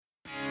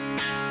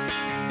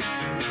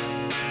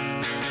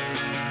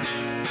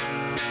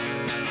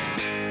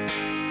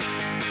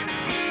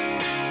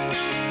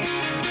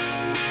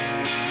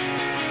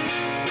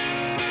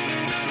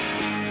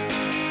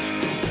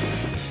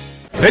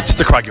It's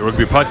the Craggy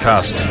Rugby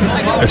Podcast.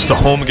 It's the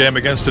home game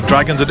against the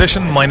Dragons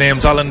edition. My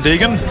name's Alan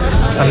Deegan,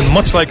 and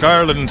much like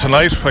Ireland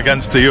tonight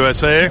against the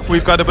USA,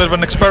 we've got a bit of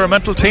an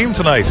experimental team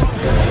tonight.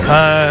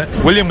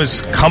 William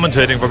is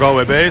commentating for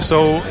Galway Bay,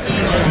 so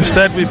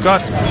instead we've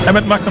got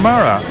Emmett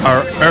McNamara,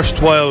 our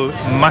erstwhile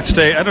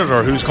matchday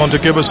editor, who's going to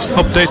give us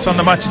updates on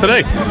the match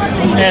today.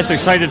 Yeah, it's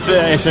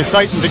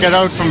exciting to get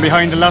out from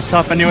behind the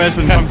laptop anyways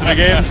and come to the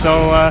game,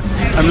 so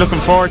I'm looking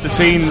forward to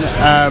seeing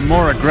a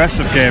more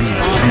aggressive game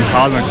from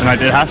Connacht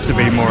tonight. It has to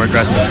be more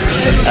aggressive.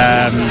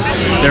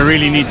 They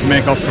really need to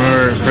make up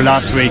for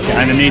last week,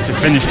 and they need to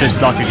finish this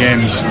block of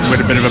games with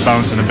a bit of a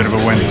bounce and a bit of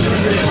a win.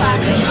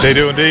 They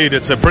do indeed.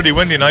 It's a pretty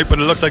windy night, but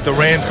it looks like the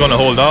rain's going to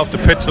hold off. The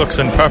pitch looks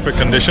in perfect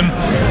condition,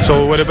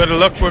 so with a bit of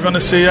luck we're going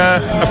to see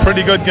a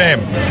pretty good game.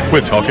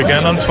 We'll talk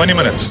again on 20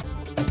 minutes.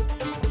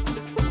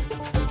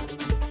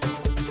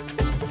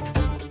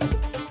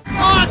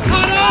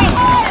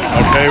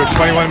 Okay, we're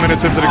 21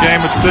 minutes into the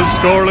game. It's still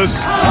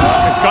scoreless.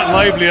 It's got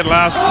lively at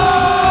last.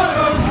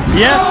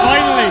 Yeah,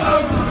 finally.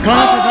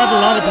 Connacht have had a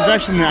lot of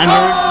possession and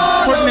they're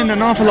putting in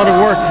an awful lot of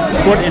work,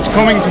 but it's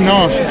coming to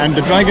naught, and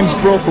the Dragons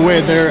broke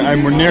away there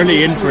and were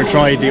nearly in for a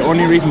try. The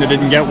only reason they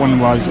didn't get one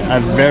was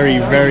a very,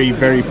 very,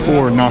 very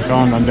poor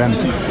knock-on on them.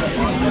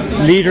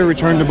 Leader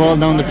returned the ball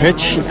down the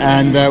pitch,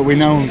 and we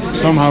now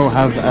somehow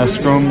have a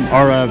scrum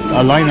or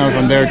a line out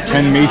on their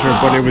 10 metre,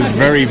 but it was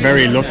very,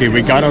 very lucky.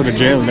 We got out of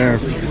jail there.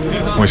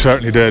 We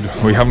certainly did.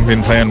 We haven't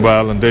been playing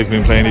well, and they've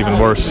been playing even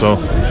worse, so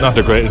not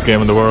the greatest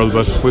game in the world,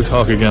 but we'll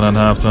talk again on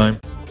half-time.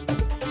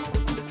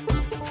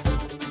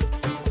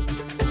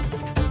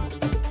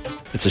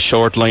 It's a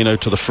short line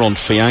out to the front.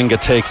 Fianga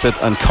takes it,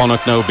 and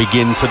Connacht now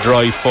begin to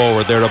drive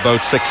forward. They're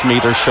about 6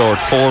 metres short,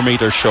 4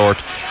 metres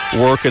short,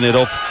 working it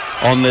up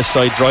on this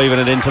side, driving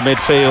it into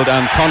midfield,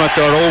 and Connacht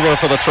are over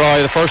for the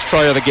try, the first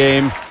try of the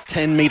game.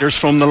 10 metres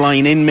from the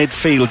line in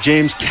midfield.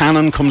 James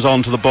Cannon comes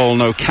onto the ball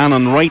now.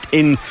 Cannon right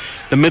in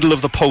the middle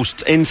of the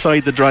posts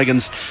inside the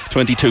Dragons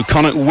 22.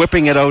 Connacht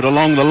whipping it out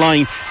along the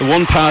line. The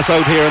one pass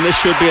out here, and this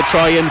should be a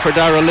try in for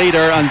Dara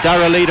Leader, and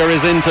Dara Leader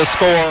is in to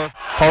score.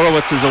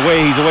 Horowitz is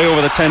away. He's away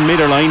over the 10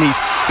 metre line.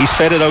 He's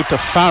fed it out to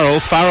Farrell.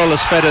 Farrell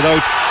has fed it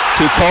out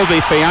to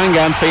Colby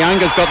Fianga, and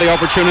Fianga's got the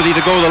opportunity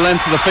to go the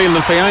length of the field,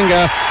 and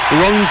Fianga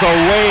runs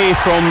away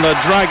from the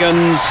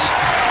Dragons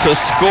to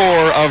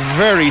score a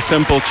very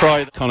simple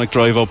try. Connacht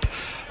drive up.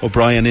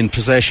 O'Brien in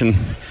possession.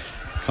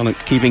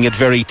 Connacht keeping it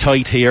very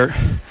tight here.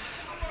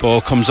 Ball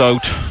comes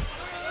out,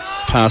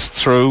 passed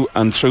through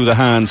and through the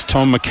hands.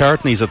 Tom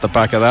McCartney's at the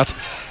back of that.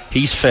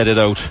 He's fed it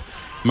out.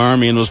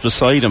 Marmion was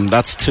beside him.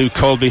 That's to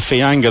Colby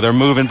Fianga. They're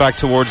moving back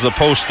towards the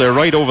post. They're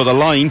right over the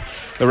line.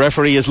 The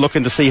referee is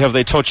looking to see have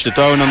they touched it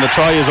down, and the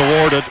try is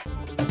awarded.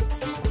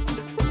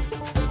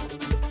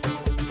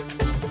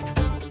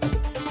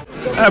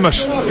 Emmett,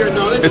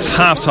 it's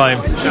half-time.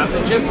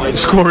 The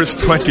score is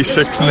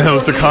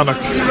 26-0 to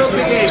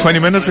Connacht. 20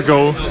 minutes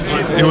ago,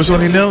 it was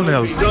only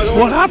 0-0.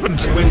 What happened?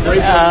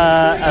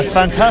 A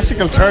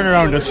fantastical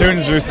turnaround as soon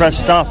as we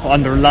pressed stop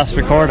on the last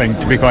recording,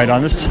 to be quite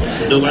honest.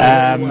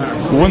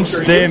 Once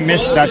they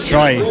missed that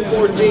try,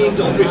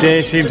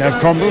 they seem to have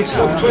crumbled,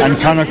 and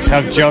Connacht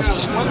have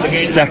just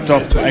stepped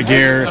up a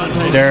gear.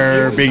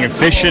 They're being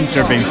efficient,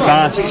 they're being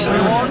fast.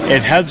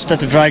 It helps that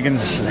the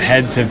Dragons'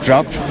 heads have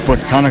dropped, but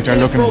Connacht are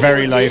looking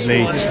very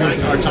lively.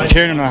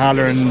 Tiernan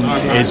O'Halloran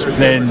is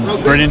playing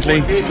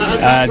brilliantly.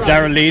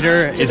 Dara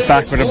Leader is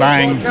back with a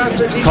bang.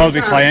 Colby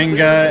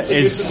Fianga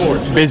is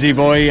busy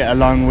boy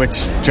along with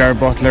Ger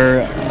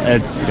Butler.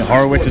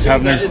 Horowitz is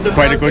having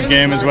quite a good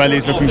game as well.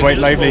 He's looking quite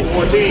lively.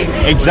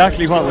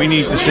 Exactly what we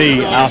need to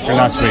see after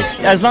last week.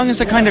 As long as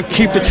they kind of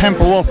keep the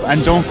tempo up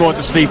and don't go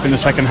to sleep in the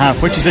second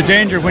half, which is a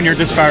danger when you're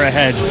this far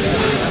ahead,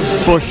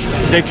 but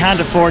they can't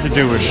afford to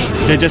do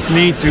it. They just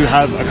need to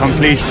have a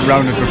complete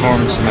rounded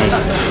performance tonight.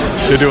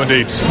 They do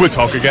indeed. We'll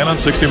talk again on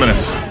 60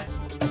 minutes.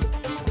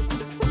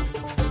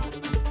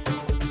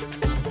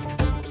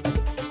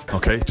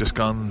 Okay, just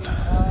gone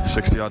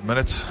 60 odd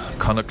minutes.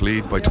 Connacht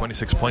lead by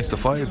 26 points to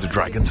 5. The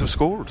Dragons have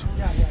scored.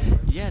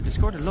 Yeah, they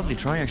scored a lovely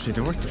try actually.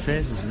 They worked the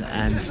phases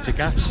and the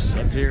gaps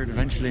appeared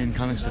eventually in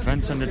Connacht's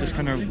defence, and they just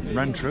kind of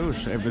ran through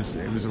it. It was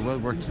a well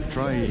worked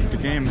try. The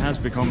game has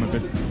become a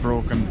bit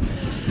broken.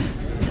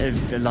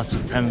 Lots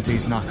of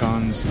penalties,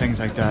 knock-ons, things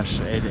like that.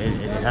 It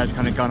has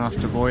kind of gone off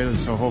the boil,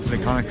 so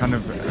hopefully Connacht kind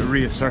of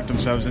reassert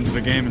themselves into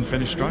the game and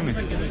finish strongly.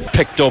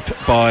 Picked up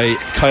by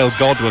Kyle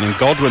Godwin, and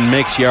Godwin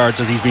makes yards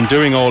as he's been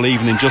doing all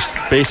evening, just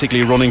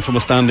basically running from a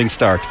standing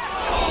start.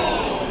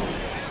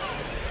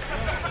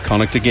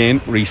 Connacht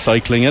again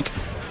recycling it,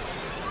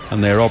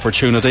 and their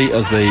opportunity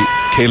as the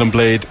Caelan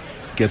Blade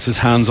gets his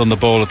hands on the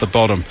ball at the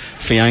bottom.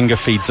 Fianga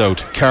feeds out.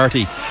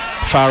 Carty,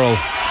 Farrell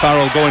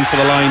going for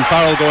the line, and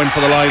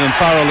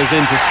Farrell is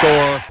in to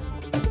score.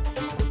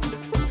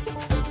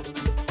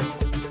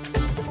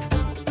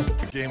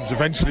 The game's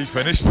eventually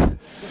finished.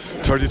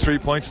 33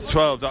 points to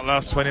 12. That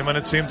last 20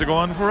 minutes seemed to go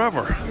on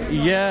forever.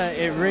 Yeah,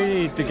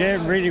 the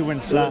game really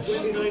went flat.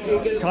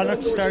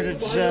 Connacht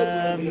started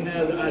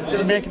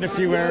making a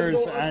few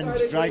errors, and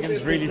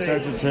Dragons really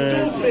started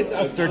to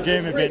up their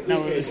game a bit.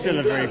 Now, it was still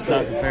a very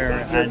flat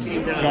affair, and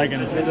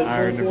Dragons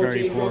are in a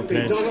very poor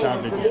place,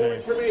 sadly to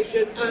say.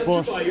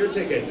 But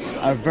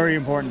a very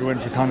important win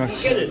for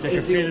Connacht. They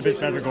could feel a bit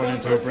better going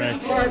into a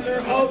break.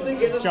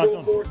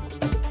 Job done.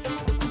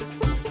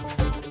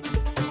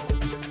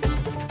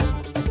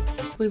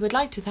 We would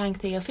like to thank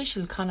the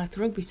official Connacht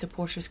Rugby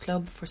Supporters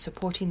Club for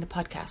supporting the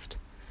podcast.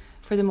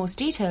 For the most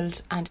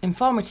detailed and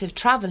informative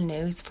travel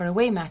news for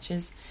away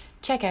matches,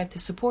 check out the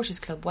Supporters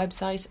Club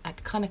website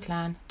at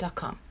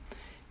connachtclan.com.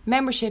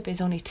 Membership is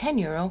only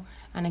 €10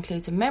 and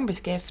includes a member's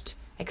gift,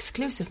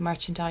 exclusive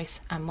merchandise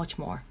and much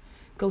more.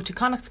 Go to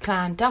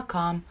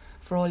connachtclan.com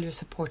for all your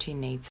supporting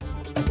needs.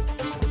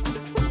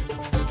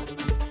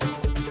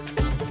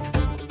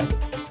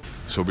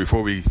 So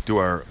before we do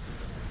our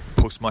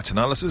post-match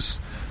analysis,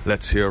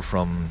 let's hear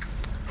from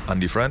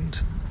Andy Friend,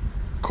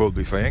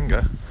 Colby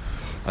Fayenga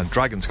and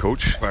Dragons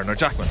coach Werner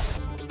Jackman.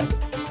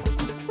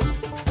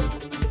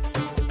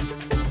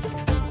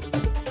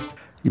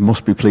 You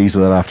must be pleased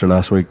with that after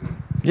last week.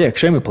 Yeah,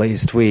 extremely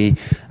pleased. We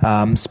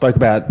spoke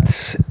about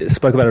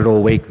it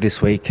all week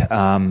this week,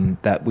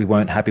 that we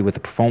weren't happy with the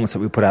performance that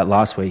we put out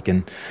last week,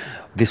 and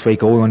this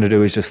week all we want to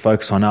do is just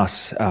focus on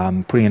us,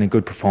 putting in a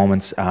good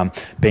performance,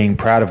 being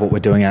proud of what we're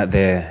doing out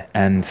there,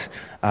 and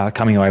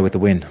coming away with the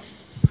win.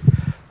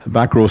 The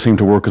back row seemed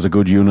to work as a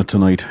good unit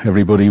tonight.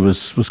 Everybody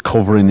was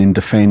covering in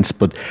defence,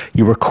 but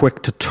you were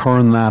quick to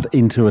turn that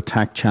into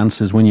attack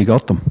chances when you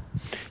got them.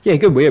 Yeah,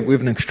 good. We have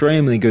an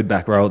extremely good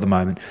back row at the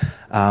moment.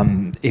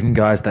 Even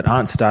guys that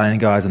aren't starting,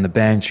 guys on the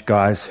bench,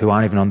 guys who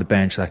aren't even on the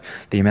bench. Like,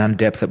 the amount of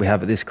depth that we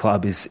have at this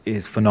club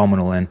is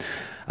phenomenal, and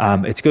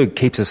it's good.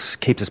 Keeps us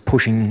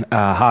pushing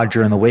hard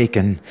during the week,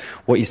 and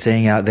what you're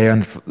seeing out there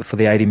and for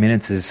the 80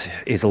 minutes is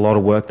a lot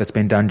of work that's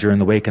been done during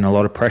the week, and a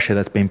lot of pressure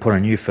that's been put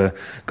on you for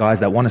guys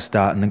that want to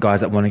start and the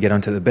guys that want to get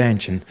onto the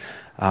bench, and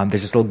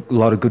there's just a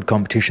lot of good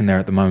competition there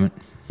at the moment.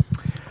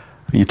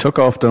 You took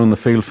off down the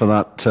field for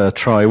that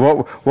try.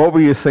 What were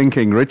you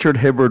thinking? Richard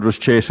Hibbard was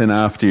chasing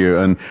after you,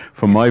 and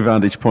from my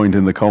vantage point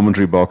in the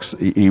commentary box,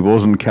 he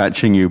wasn't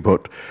catching you.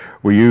 But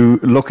were you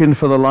looking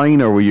for the line,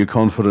 or were you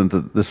confident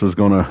that this was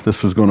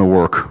gonna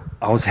work?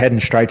 I was heading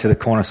straight to the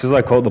corner. As soon as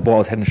I caught the ball, I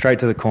was heading straight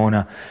to the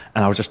corner,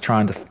 and I was just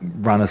trying to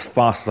run as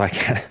fast as I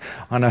can.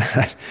 I know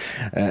that,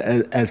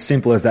 as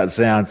simple as that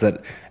sounds, that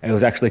it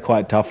was actually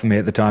quite tough for me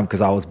at the time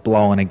because I was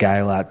blowing a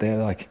gale out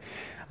there.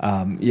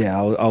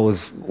 I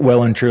was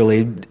well and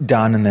truly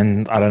done, and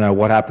then I don't know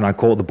what happened. I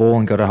caught the ball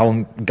and got a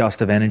whole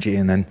gust of energy,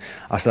 and then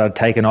I started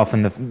taking off.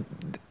 And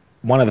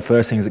one of the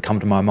first things that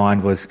come to my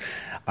mind was,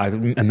 I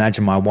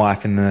imagine my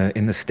wife in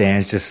the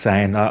stands just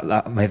saying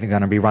that maybe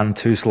going to be running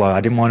too slow. I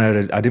didn't want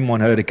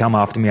her to come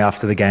after me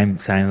after the game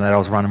saying that I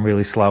was running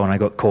really slow and I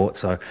got caught.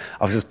 So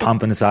I was just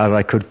pumping as hard as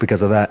I could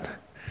because of that.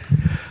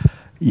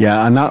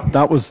 Yeah, and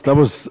that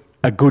was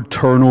a good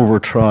turnover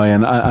try,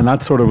 and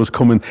that sort of was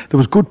coming. There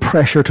was good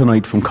pressure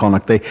tonight from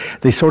Connacht.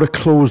 They sort of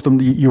closed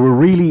them. You were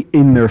really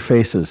in their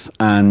faces,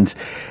 and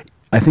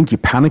I think you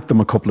panicked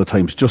them a couple of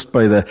times just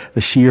by the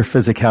sheer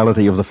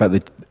physicality of the fact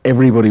that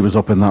everybody was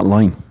up in that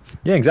line.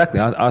 Yeah, exactly.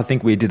 I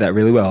think we did that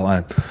really well.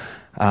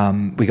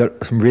 We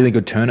got some really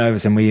good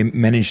turnovers, and we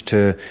managed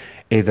to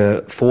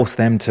either force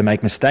them to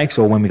make mistakes,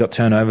 or when we got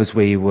turnovers,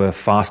 we were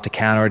fast to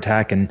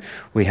counter-attack, and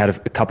we had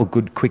a couple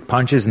good quick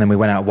punches, and then we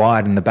went out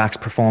wide, and the backs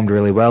performed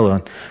really well,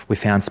 and we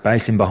found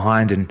space in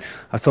behind, and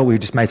I thought we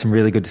just made some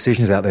really good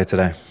decisions out there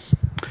today.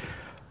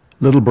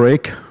 Little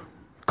break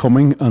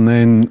coming, and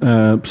then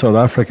South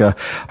Africa.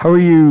 How are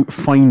you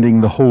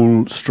finding the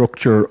whole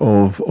structure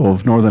of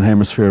Northern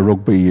Hemisphere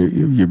rugby?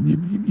 You're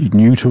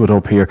new to it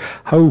up here.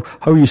 How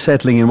are you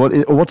settling in?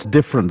 What's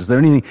different? Is there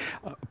anything,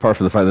 apart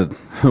from the fact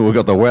that we've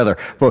got the weather,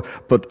 but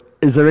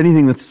is there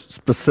anything that's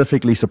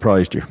specifically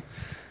surprised you?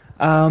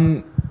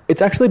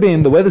 It's actually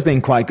the weather's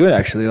been quite good,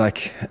 actually.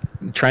 Like,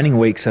 training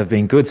weeks have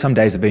been good. Some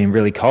days have been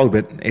really cold,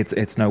 but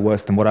it's no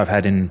worse than what I've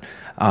had in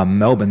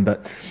Melbourne.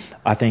 But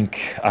I think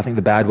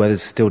the bad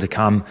weather's still to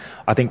come.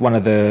 I think one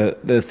of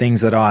the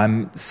things that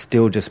I'm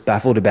still just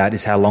baffled about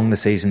is how long the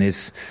season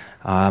is.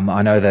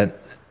 I know that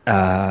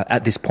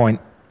at this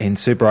point in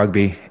Super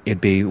Rugby,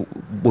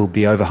 we'll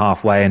be over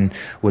halfway and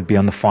would be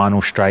on the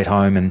final straight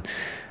home, and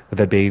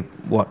there'd be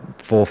 4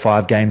 or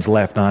 5 games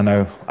left. And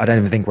I don't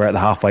even think we're at the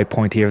halfway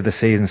point here of the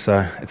season,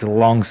 so it's a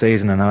long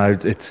season, and I know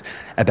it's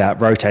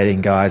about rotating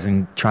guys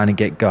and trying to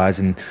get guys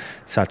in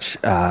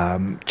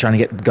trying to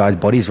get guys'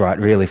 bodies right,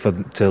 really,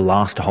 to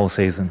last a whole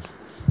season.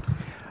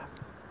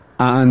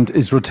 And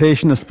is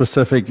rotation a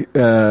specific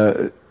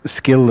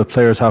skill that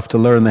players have to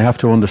learn? They have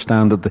to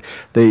understand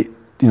that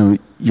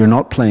you're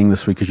not playing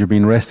this week because you're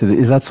being rested.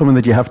 Is that something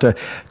that you have to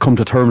come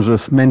to terms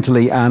with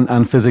mentally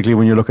and physically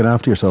when you're looking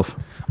after yourself?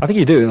 I think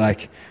you do.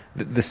 Like,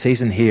 the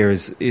season here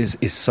is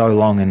so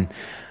long, and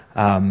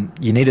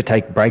you need to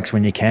take breaks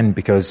when you can,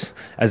 because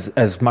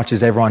as much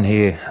as everyone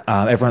here,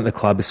 everyone at the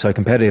club is so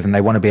competitive and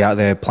they want to be out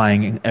there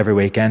playing every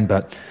weekend,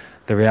 but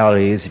the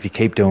reality is if you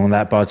keep doing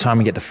that, by the time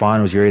you get to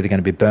finals, you're either going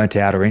to be burnt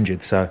out or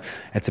injured. So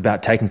it's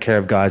about taking care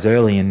of guys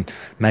early and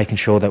making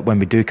sure that when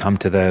we do come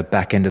to the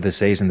back end of the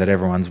season, that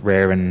everyone's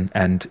rare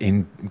and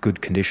in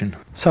good condition.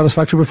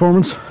 Satisfactory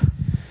performance?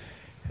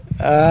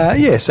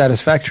 Yeah,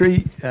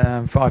 satisfactory.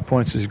 5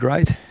 points is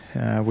great.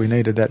 We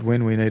needed that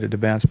win. We needed to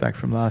bounce back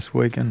from last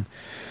week, and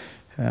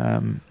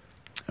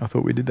I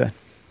thought we did that.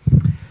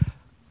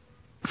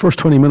 First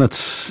 20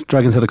 minutes,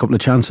 Dragons had a couple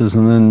of chances,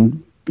 and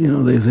then they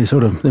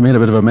made a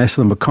bit of a mess of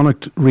them. But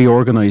Connacht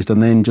reorganised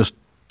and then just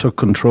took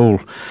control.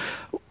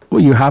 Were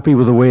you happy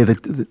with the way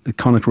that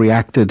Connacht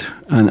reacted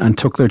and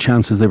took their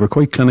chances? They were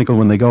quite clinical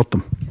when they got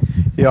them.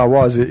 Yeah, I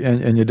was,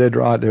 and you did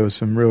right. There was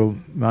some real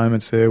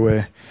moments there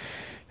where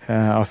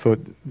I thought,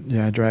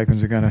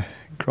 Dragons are going to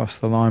cross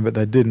the line, but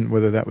they didn't.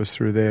 Whether that was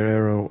through their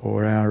error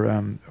or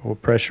our or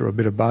pressure, or a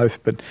bit of both.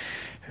 But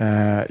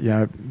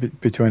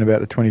between about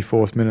the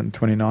 24th minute and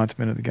 29th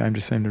minute, the game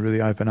just seemed to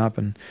really open up,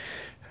 and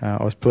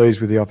I was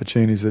pleased with the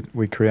opportunities that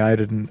we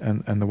created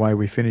and the way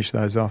we finished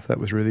those off. That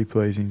was really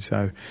pleasing.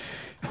 So,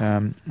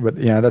 but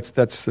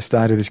that's the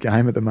state of this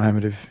game at the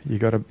moment. If you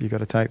got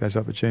to take those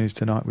opportunities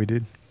tonight, we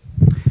did.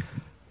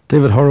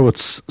 David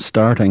Horowitz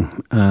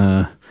starting.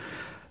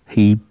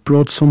 He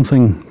brought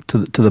something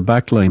to the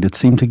back line. It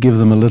seemed to give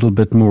them a little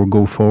bit more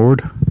go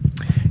forward.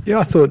 Yeah,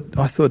 I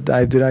thought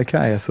Dave did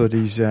okay. I thought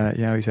he's had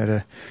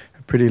a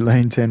pretty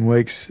lean 10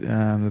 weeks.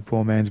 The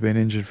poor man's been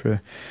injured for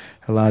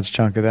a large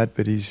chunk of that,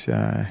 but he's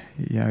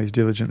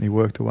diligently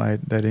worked away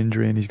at that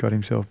injury, and he's got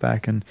himself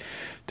back. And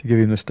to give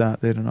him the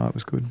start there tonight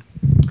was good.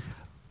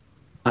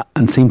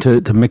 And seemed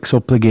to mix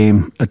up the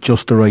game at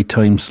just the right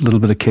times. A little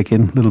bit of kick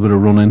in, a little bit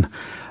of run in.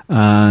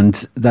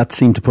 And that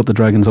seemed to put the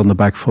Dragons on the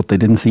back foot. They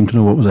didn't seem to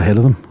know what was ahead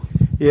of them.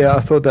 Yeah, I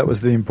thought that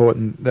was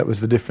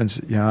the difference.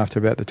 After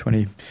about the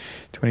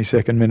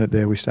 22nd minute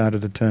there, we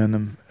started to turn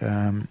them,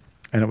 and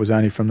it was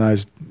only from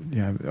those,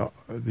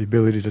 the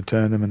ability to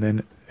turn them, and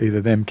then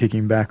either them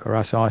kicking back or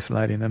us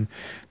isolating them,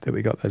 that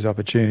we got those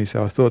opportunities.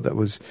 So I thought that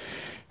was,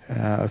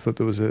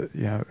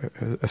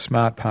 a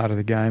smart part of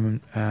the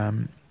game,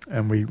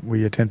 and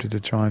we attempted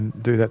to try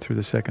and do that through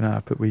the second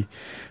half, but we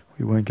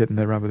weren't getting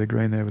the rub of the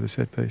green there with a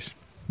set piece.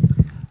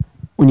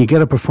 When you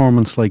get a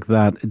performance like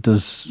that,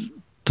 does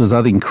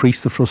that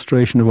increase the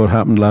frustration of what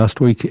happened last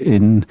week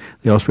in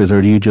the Ospreys,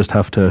 or do you just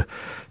have to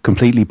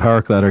completely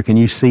park that, or can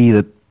you see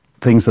that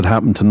things that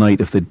happened tonight,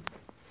 if the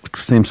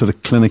same sort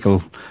of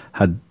clinical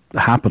had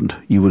happened,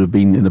 you would have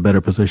been in a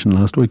better position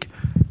last week?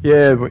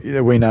 Yeah,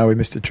 we know we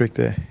missed a trick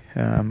there.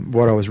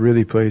 What I was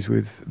really pleased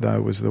with,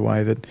 though, was the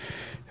way that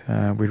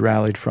we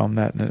rallied from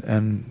that,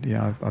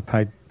 and I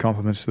paid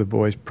compliments to the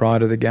boys prior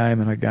to the game,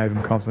 and I gave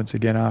them compliments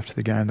again after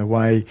the game. The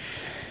way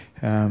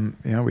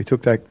we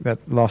took that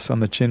loss on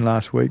the chin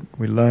last week,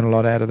 we learned a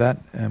lot out of that,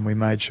 and we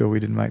made sure we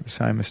didn't make the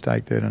same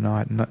mistake there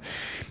tonight. And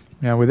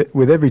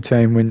with every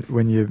team,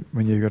 when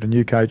you've got a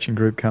new coaching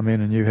group come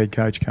in, a new head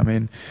coach come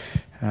in,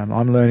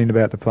 I'm learning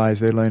about the players,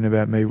 they're learning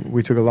about me.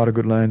 We took a lot of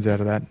good learns out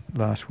of that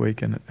last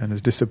week, and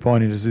as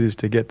disappointing as it is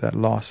to get that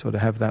loss, or to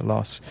have that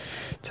loss,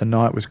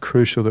 tonight was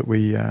crucial that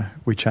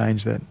we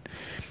changed that,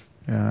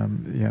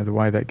 the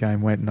way that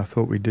game went, and I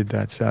thought we did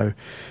that. So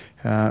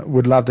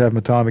would love to have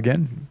my time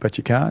again, but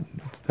you can't.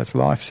 That's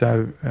life.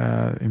 So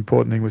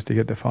important thing was to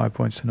get the 5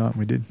 points tonight, and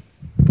we did.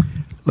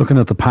 Looking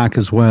at the pack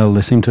as well,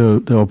 they seem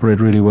to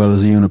operate really well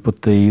as a unit,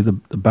 but the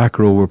back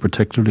row were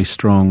particularly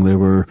strong. They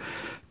were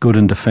good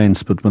in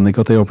defence, but when they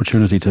got the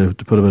opportunity to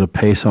put a bit of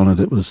pace on it,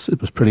 it was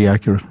pretty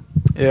accurate.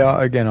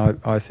 Yeah, again,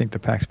 I think the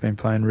pack's been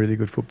playing really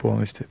good football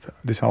in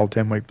this whole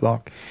 10-week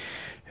block,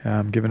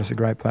 giving us a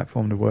great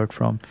platform to work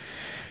from,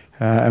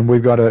 and we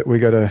got a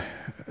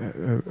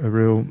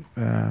real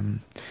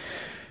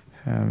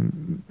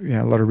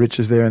a lot of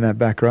riches there in that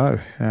back row.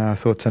 I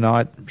thought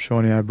tonight,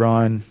 Shawnee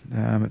O'Brien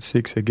at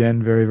 6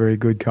 again, very, very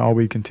good.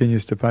 Colby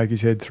continues to poke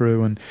his head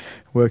through and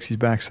works his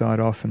backside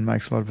off and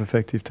makes a lot of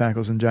effective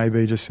tackles, and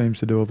JB just seems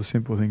to do all the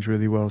simple things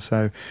really well.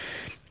 So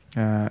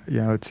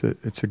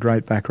it's a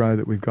great back row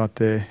that we've got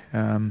there.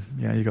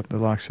 You got the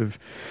likes of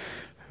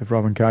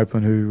Robin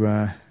Copeland,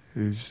 who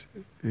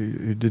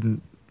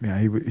didn't,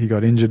 he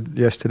got injured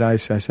yesterday,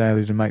 so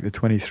sadly to make the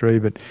 23,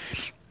 but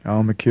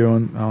Owen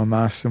McEwen, Owen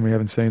Marston, we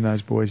haven't seen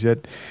those boys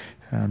yet.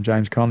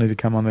 James Conley to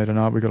come on there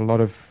tonight. We've got a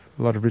lot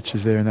of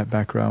riches there in that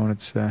back row, and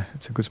it's a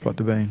good spot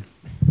to be in.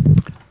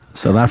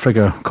 South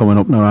Africa coming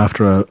up now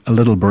after a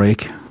little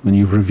break, when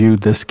you've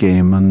reviewed this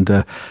game, and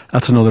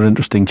that's another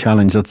interesting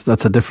challenge.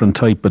 That's a different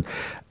type, but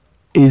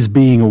is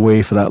being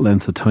away for that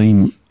length of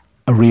time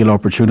a real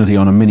opportunity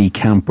on a mini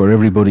camp where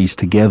everybody's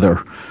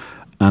together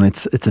and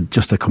it's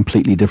just a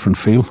completely different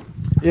feel?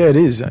 Yeah, it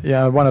is.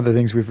 Yeah, one of the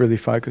things we've really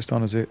focused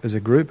on as a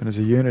group and as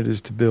a unit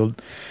is to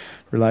build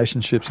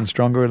relationships and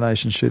stronger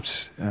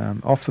relationships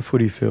off the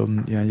footy field.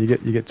 And you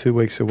get 2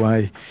 weeks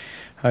away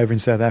over in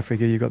South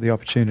Africa, you've got the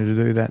opportunity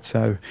to do that.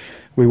 So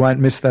we won't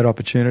miss that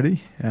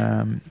opportunity.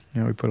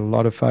 We put a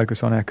lot of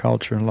focus on our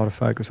culture and a lot of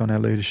focus on our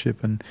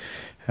leadership, and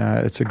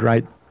it's a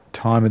great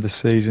time of the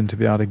season to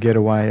be able to get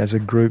away as a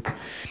group,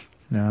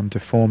 to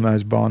form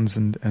those bonds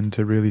and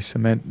to really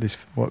cement this.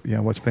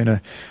 What's been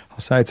I'll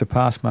say it's a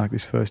pass mark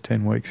this first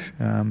 10 weeks,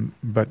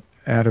 but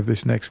out of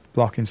this next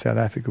block in South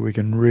Africa, we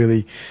can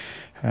really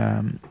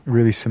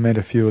cement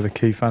a few of the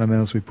key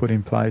fundamentals we put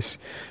in place,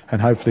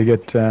 and hopefully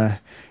get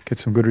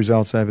some good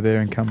results over there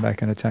and come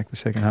back and attack the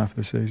second half of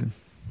the season.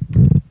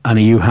 And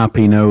are you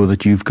happy now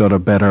that you've got a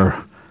better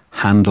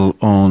handle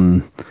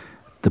on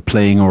the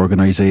playing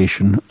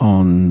organisation,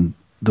 on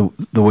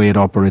the way it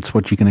operates,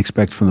 what you can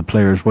expect from the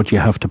players, what you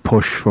have to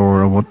push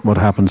for, and what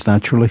happens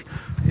naturally?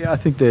 Yeah, I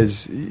think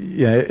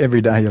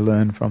every day you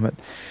learn from it.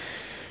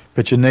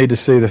 But you need to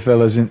see the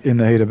fellas in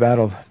the heat of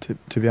battle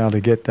to be able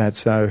to get that.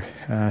 So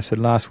I said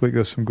last week there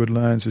was some good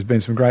learns. There's been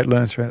some great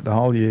learns throughout the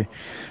whole year.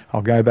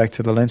 I'll go back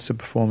to the Leinster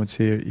performance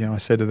here. I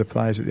said to the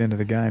players at the end of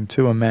the game,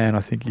 to a man,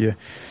 I think you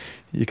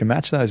can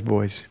match those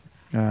boys.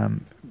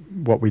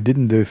 What we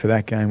didn't do for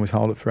that game was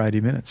hold it for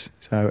 80 minutes.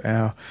 So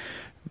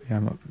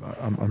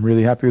I'm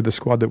really happy with the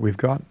squad that we've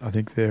got. I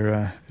think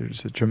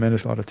there's a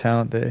tremendous lot of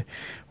talent there.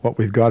 What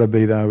we've got to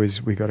be, though,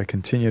 is we've got to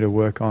continue to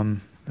work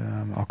on,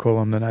 I'll call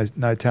them the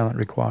no talent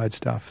required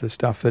stuff, the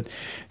stuff that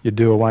you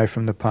do away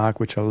from the park,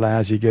 which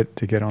allows you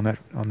to get on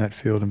that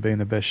field and be in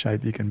the best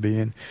shape you can be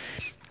in.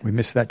 We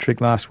missed that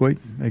trick last week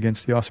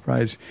against the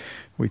Ospreys.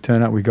 We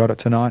turn up, we got it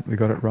tonight, we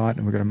got it right,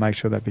 and we've got to make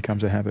sure that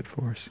becomes a habit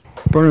for us.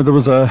 Bernard, there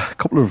was a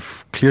couple of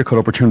clear-cut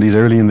opportunities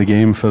early in the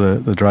game for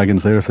the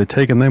Dragons there. If they'd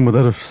taken them, would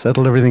that have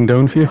settled everything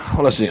down for you?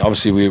 Well,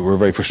 obviously we were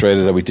very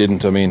frustrated that we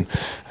didn't. I mean,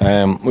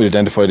 we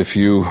identified a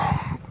few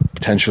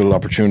potential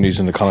opportunities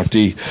in the Connacht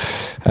D,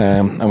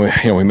 and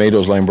we made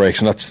those line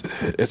breaks, and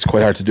it's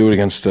quite hard to do it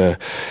against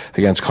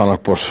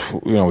Connacht, but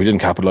we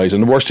didn't capitalise.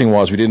 And the worst thing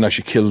was we didn't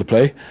actually kill the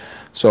play.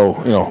 So,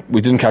 we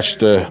didn't catch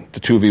the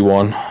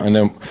 2v1, and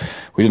then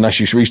we didn't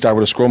actually restart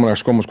with a scrum, and our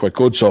scrum was quite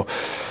good. So,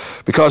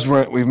 because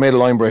we've made a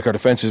line break, our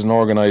defence isn't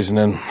organised, and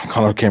then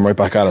Connacht came right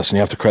back at us, and you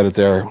have to credit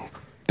their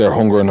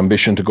hunger and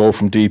ambition to go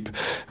from deep.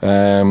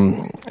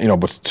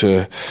 But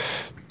to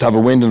have a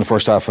win in the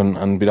first half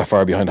and be that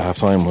far behind at half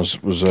time was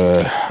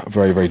a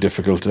very, very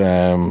difficult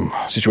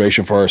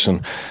situation for us.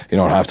 And at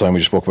half time we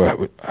just spoke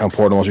about how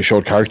important it was we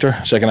showed character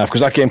second half,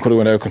 because that game could have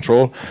went out of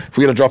control if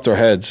we had dropped our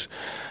heads.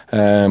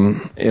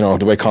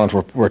 The way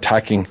Connacht were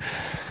attacking,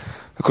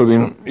 it could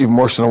have been even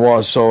worse than it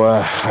was. So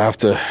I have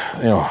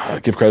to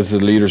give credit to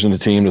the leaders in the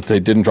team that they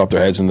didn't drop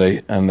their heads, and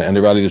they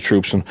rallied the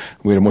troops, and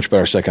we had a much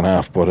better second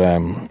half. But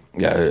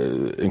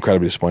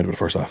incredibly disappointed with the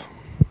first half.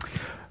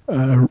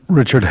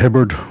 Richard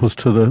Hibbard was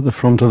to the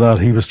front of that.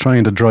 He was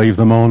trying to drive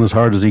them on as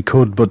hard as he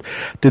could, but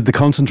did the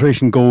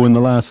concentration go in the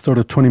last sort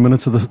of 20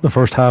 minutes of the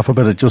first half a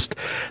bit?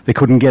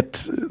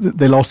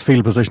 They lost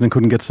field position and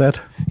couldn't get set?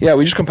 Yeah,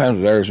 we just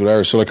compounded errors with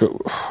errors. So we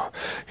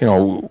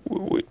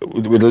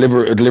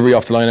delivery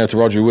off the line out to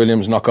Roger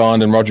Williams, knock on,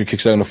 then Roger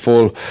kicks out in a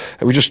full.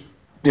 We just,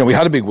 we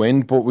had a big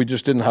win, but we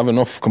just didn't have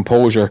enough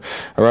composure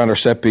around our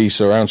set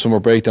piece, around some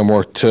more breakdown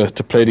work to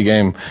play the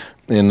game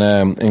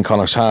in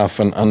Connacht's half,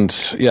 and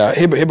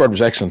Hibbard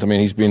was excellent. I mean,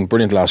 he's been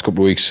brilliant the last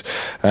couple of weeks,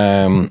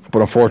 but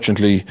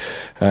unfortunately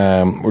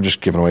we're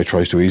just giving away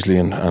tries too easily,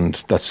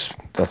 and that's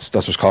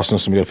what's costing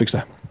us, and we got to fix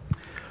that.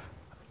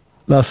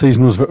 Last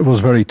season was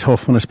very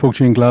tough. When I spoke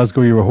to you in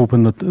Glasgow, you were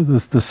hoping that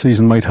this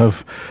season might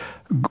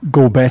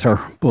go better,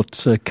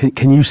 but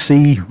can you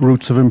see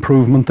roots of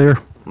improvement there?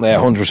 Yeah,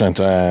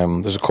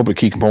 100%. There's a couple of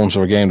key components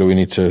of our game that we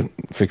need to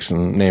fix,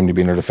 and namely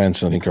being our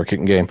defence and I think our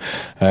kicking game.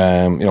 We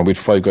had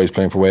 5 guys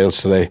playing for Wales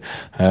today.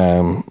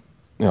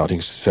 I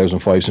think it's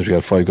 2005 since we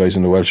had 5 guys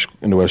in the Welsh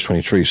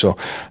 23. So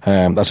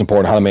that's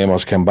important. Hannah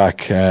Amos came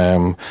back.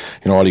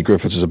 Ollie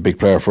Griffiths is a big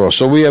player for us.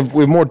 So we have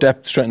more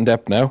depth, strength and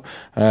depth now.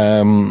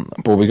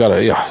 But we got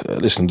to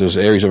listen. There's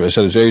areas of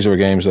our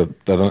games that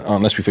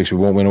unless we fix, we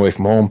won't win away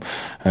from home,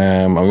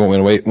 and we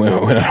won't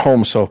win at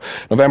home. So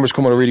November's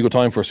come at a really good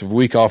time for us. We have a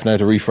week off now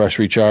to refresh,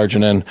 recharge,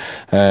 and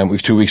then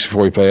we've 2 weeks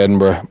before we play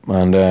Edinburgh,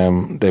 and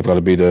they've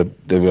got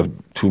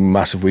 2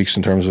 massive weeks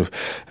in terms of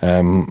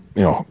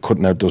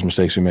cutting out those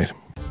mistakes we made.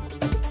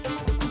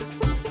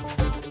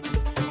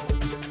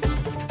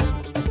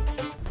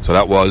 So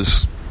that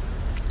was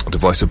the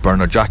voice of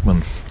Bernard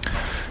Jackman.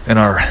 With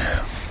our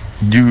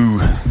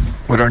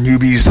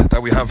newbies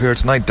that we have here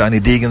tonight, Danny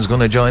Deegan's going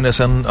to join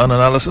us on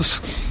analysis.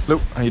 Hello,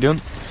 how you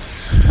doing?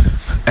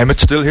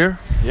 Emmett's still here?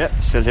 Yeah,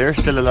 still here,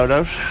 still allowed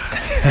out.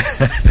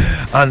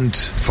 And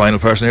final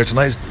person here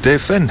tonight is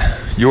Dave Finn.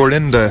 You were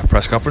in the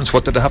press conference.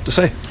 What did they have to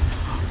say?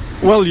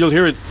 Well, you'll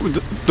hear it.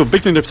 The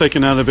big thing they've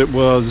taken out of it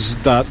was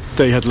that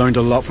they had learned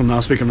a lot from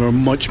last week and were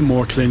much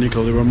more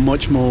clinical. They were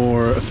much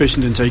more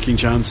efficient in taking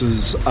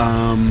chances.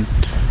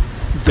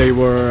 They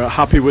were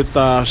happy with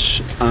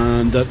that,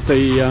 and that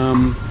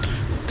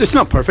it's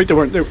not perfect. There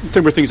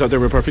were things out there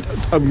were perfect.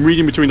 I'm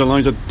reading between the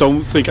lines. I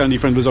don't think Andy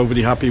Friend was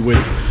overly happy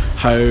with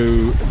how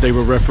they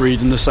were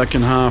refereed in the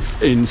second half,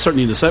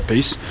 certainly in the set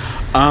piece.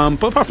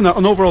 But apart from that,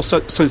 an overall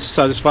sense of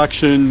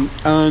satisfaction,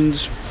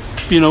 and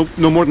no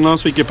more than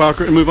last week. You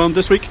park it and move on.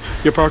 This week,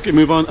 you park it and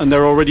move on, and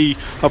they're already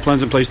have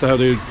plans in place to how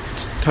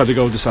to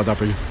go to South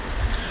Africa.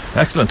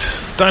 Excellent.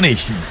 Danny,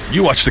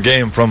 you watched the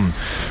game from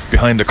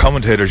behind the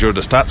commentators. You're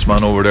the stats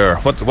man over there.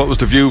 What was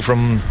the view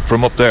from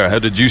up there? How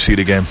did you see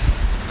the game?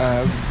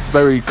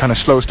 Very kind of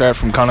slow start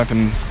from Connacht,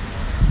 and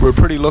we were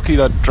pretty lucky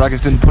that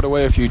Dragons didn't put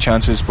away a few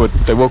chances, but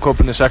they woke up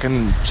in the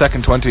second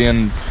 20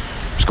 and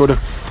scored a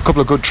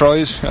couple of good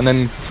tries, and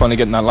then finally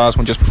getting that last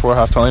one just before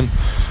half time.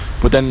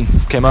 But then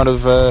came out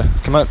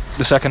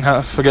the second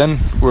half again.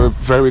 We're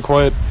very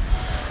quiet.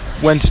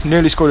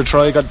 Nearly scored a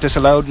try, got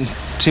disallowed, and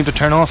seemed to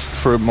turn off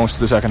for most of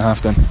the second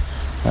half then.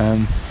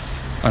 And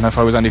if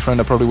I was Andy Friend,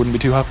 I probably wouldn't be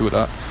too happy with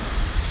that.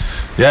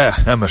 Yeah,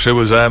 Emmett, it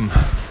was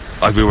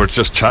like we were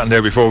just chatting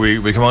there before we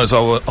came on. It's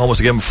almost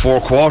a game of 4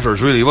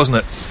 quarters, really, wasn't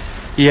it?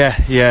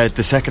 Yeah.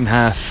 The second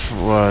half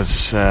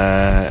was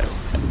that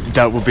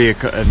would be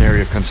an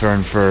area of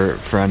concern for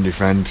Andy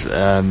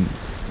Friend.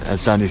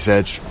 As Danny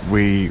said,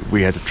 we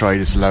had a try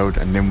disallowed,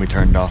 and then we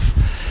turned off.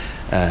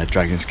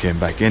 Dragons came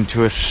back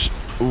into it.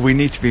 We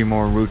need to be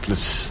more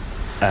ruthless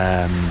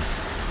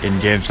in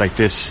games like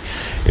this.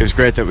 It was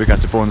great that we got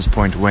the bonus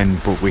point win,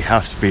 but we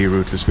have to be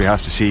ruthless. We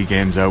have to see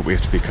games out. We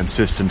have to be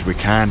consistent. We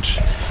can't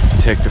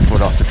take the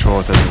foot off the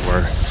throat, as it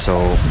were.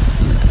 So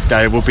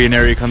that will be an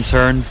area of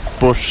concern.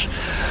 But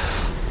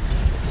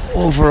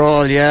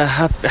overall, yeah,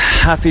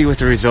 happy with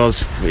the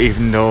result,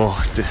 even though,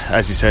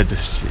 as you said,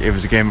 it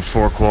was a game of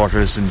 4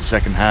 quarters. In the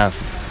second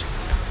half,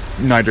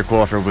 neither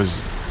quarter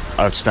was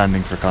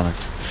outstanding for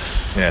Connacht.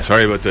 Yeah,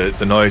 sorry about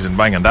the noise and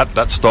banging.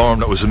 That storm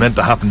that was meant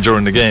to happen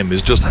during the game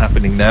is just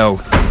happening now,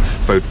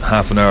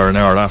 about an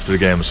hour after the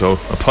game, so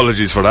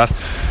apologies for that.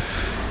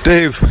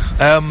 Dave,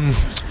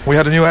 we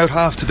had a new out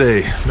half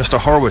today, Mr.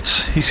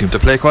 Horwitz. He seemed to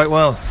play quite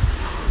well.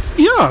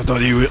 Yeah, I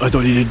thought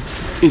he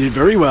did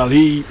very well.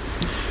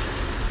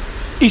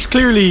 He's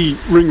clearly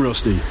ring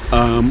rusty.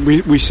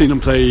 We've seen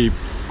him play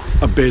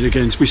a bit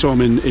against. We saw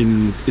him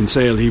in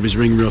Sale. He was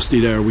ring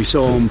rusty there. We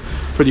saw him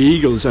for the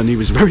Eagles, and he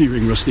was very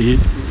ring rusty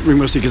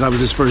because that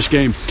was his first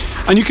game.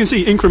 And you can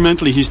see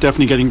incrementally he's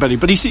definitely getting better.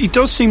 But he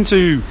does seem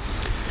to.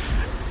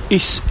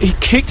 He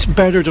kicked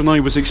better than I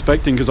was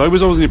expecting, because I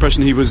was always in the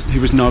impression he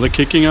was not a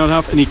kicking out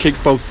half, and he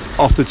kicked both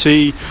off the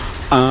tee,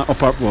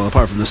 apart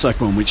from the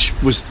second one, which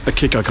was a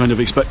kick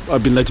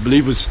I've been led to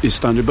believe was his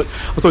standard. But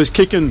I thought his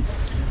kicking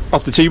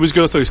off the tee was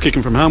good. I thought his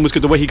kicking from hand was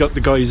good. The way he got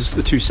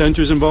the 2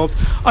 centres involved.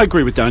 I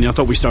agree with Danny. I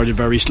thought we started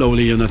very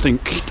slowly, and I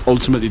think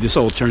ultimately this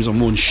all turns on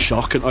one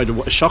shock, either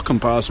a shocking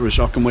pass or a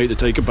shocking way to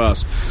take a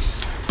pass.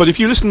 But if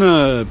you listen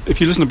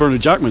to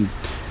Bernard Jackman,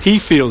 he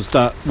feels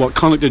that what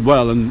Connacht did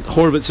well, and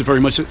Horvitz is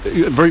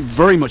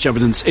very much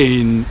evidence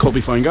in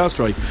Colby Fine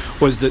Gastright,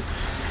 was that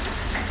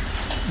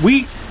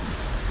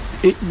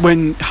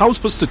when House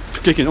puts the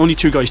kick in, only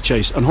 2 guys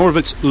chase, and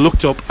Horvitz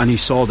looked up and he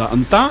saw that,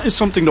 and that is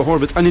something that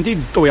Horvitz, and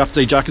indeed we have to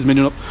say Jack has been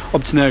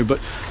up to now, but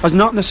has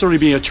not necessarily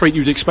been a trait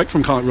you'd expect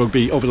from Connacht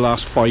rugby over the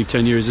last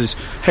 5-10 years, is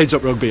heads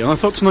up rugby. And I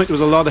thought tonight there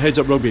was a lot of heads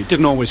up rugby. It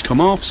didn't always come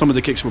off. Some of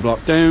the kicks were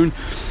blocked down.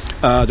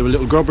 There were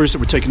little grubbers that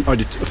were taken, or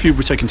a few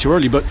were taken too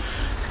early, but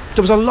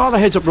there was a lot of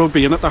heads up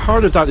rugby, and at the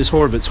heart of that is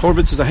Horvitz.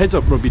 Horvitz is a heads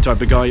up rugby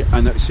type of guy,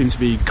 and it seemed to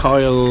be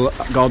Kyle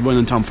Godwin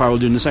and Tom Farrell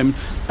doing the same,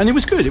 and it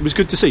was good. It was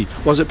good to see.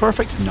 Was it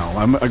perfect? No,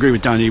 I agree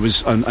with Danny. It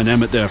was an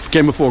Emmett there.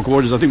 Game of 4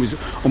 quarters, I think it was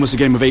almost a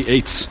game of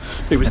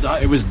 8/8.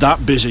 It was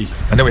that busy.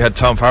 And then we had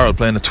Tom Farrell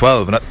playing at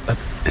 12, and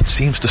it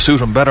seems to suit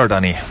him better,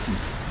 Danny.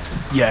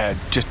 Yeah,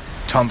 just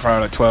Tom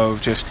Farrell at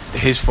 12, just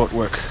his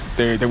footwork.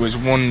 There was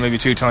 1, maybe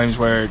 2 times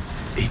where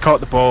he caught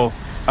the ball,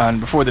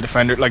 and before the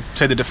defender, like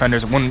say the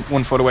defender's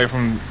one foot away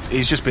from him,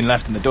 he's just been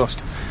left in the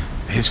dust.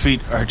 His feet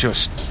are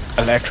just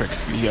electric.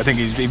 I think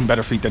he's even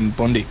better feet than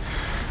Bundy,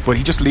 but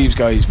he just leaves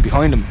guys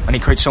behind him, and he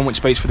creates so much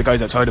space for the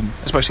guys outside him,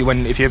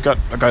 especially if you've got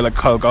a guy like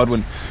Kyle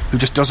Godwin who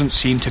just doesn't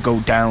seem to go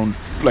down.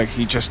 Like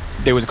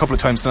there was a couple of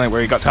times tonight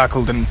where he got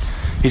tackled and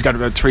he's got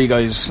about 3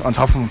 guys on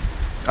top of him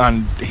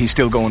and he's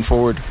still going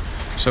forward.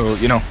 So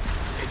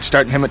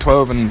starting him at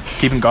 12 and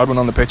keeping Godwin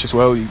on the pitch as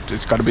well,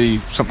 it's got to be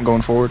something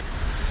going forward.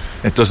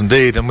 It does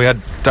indeed. And we had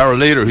Darrell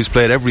Leader, who's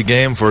played every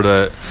game for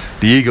the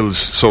Eagles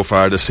so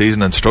far this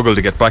season and struggled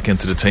to get back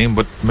into the team,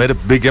 but made a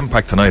big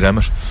impact tonight,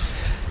 Emmett.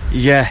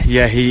 Yeah,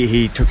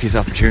 he took his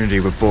opportunity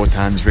with both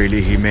hands,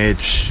 really. He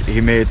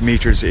made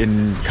metres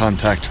in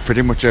contact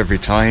pretty much every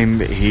time.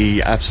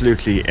 He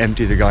absolutely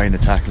emptied the guy in the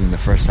tackle in the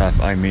first half.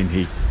 I mean,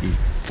 he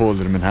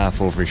folded him in half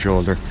over his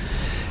shoulder.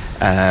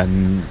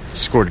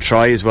 Scored a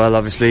try as well,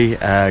 obviously.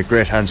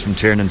 Great hands from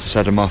Tiernan to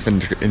set him off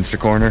into the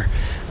corner.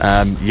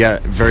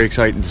 Very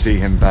exciting to see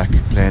him back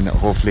playing.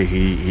 Hopefully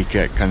he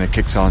kind of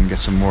kicks on,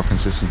 gets some more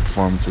consistent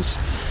performances.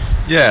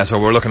 Yeah, so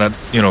we're looking at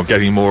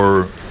getting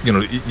more.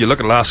 You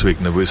look at last week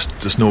and there was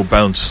just no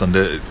bounce, and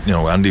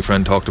Andy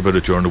Friend talked about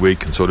it during the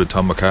week, and so did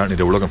Tom McCartney.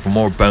 They were looking for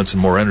more bounce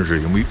and more energy,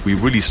 and we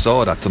really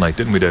saw that tonight,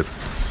 didn't we, Dave?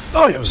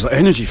 Oh, it was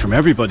energy from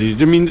everybody.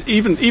 I mean,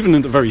 even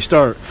at the very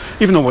start,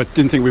 even though I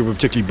didn't think we were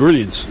particularly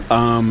brilliant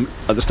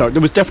at the start,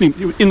 there was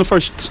definitely, in the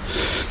first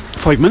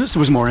 5 minutes,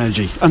 there was more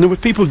energy. And there were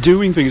people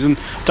doing things. And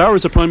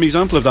Dara's a prime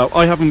example of that.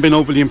 I haven't been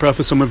overly impressed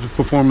with some of the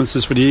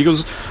performances for the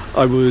Eagles.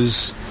 I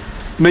was...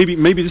 Maybe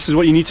this is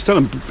what you need to tell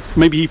him.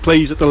 Maybe he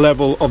plays at the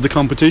level of the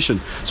competition,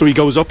 so he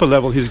goes up a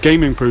level, his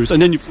game improves, and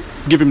then you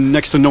give him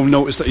next to no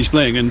notice that he's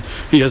playing, and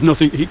he has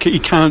nothing. He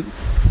can't,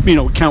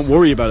 can't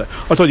worry about it.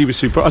 I thought he was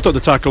super. I thought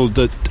the tackle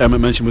that Emma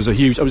mentioned was a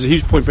huge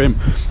point for him.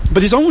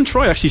 But his own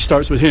try actually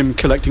starts with him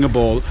collecting a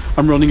ball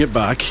and running it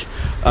back,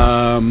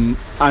 and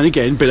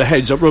again, bit of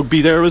heads up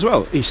rugby there as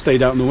well. He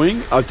stayed out in the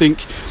wing. I think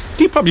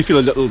he'd probably feel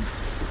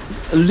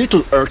a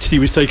little irked he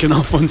was taken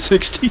off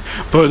 160,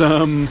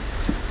 but.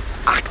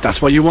 That's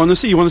what you want to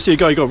see. You want to see a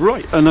guy go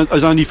right, and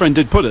as Andy Friend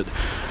did put it,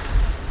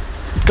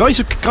 guys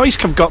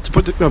have got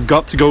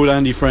to go with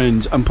Andy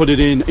Friend and put it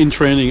in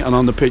training and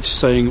on the pitch,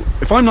 saying,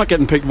 if I'm not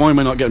getting picked, why am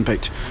I not getting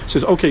picked? He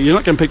says, okay, you're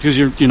not getting picked because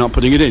you're not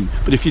putting it in,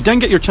 but if you then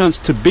get your chance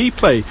to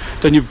play,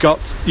 then you've got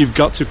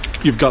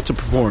to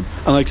perform.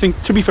 And I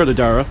think, to be fair to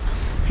Dara,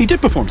 he did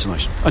perform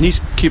tonight, and he's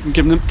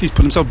put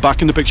himself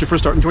back in the picture for a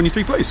starting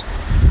 23 place.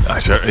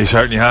 He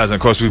certainly has, and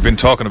of course we've been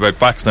talking about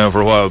backs now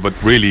for a while,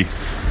 but really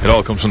it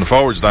all comes from the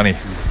forwards, Danny.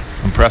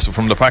 Impressive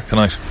from the pack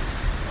tonight.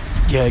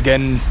 Yeah,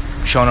 again,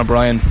 Sean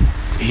O'Brien,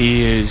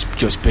 he has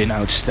just been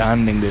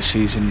outstanding this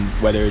season,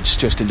 whether it's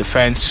just in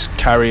defence,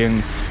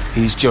 carrying.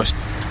 He's such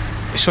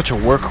a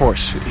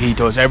workhorse. He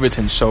does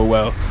everything so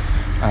well.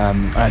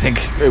 I think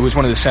it was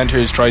one of the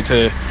centres tried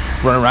to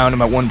run around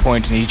him at one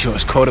point, and he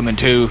just cut him in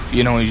two.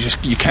 You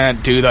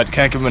can't do that. You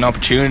can't give him an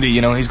opportunity.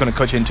 He's going to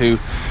cut you in two.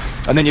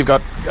 And then you've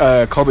got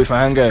Colby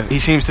Fahanga. He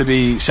seems to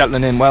be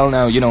settling in well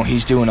now.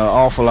 He's doing an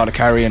awful lot of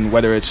carrying,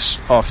 whether it's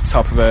off the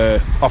top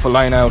of a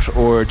line out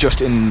or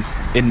just in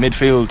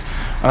midfield.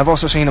 And I've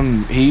also seen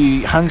him,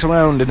 he hangs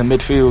around in the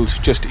midfield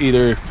just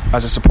either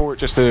as a support,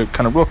 just to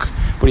kind of ruck,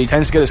 but he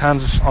tends to get his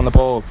hands on the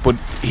ball, but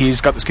he's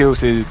got the skills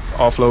to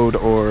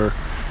offload or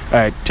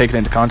take it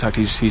into contact.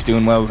 He's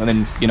doing well. And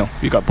then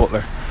you've got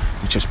Butler.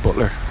 It's just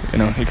Butler.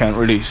 He can't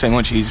really say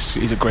much. He's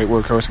a great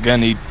workhorse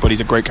again, but he's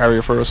a great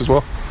carrier for us as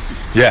well.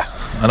 Yeah,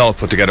 and all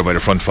put together by the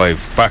front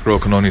five. Back row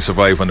can only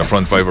survive when the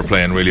front five are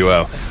playing really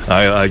well.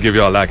 I give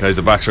you all that, guys.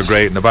 The backs are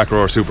great and the back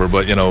row are super,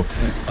 but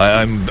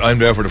I'm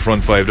there for the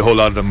front five. The whole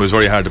lot of them, was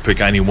very hard to pick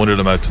any one of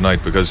them out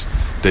tonight because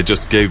they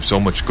just gave so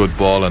much good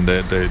ball and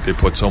they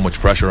put so much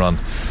pressure on.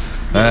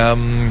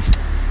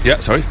 Yeah,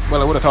 sorry.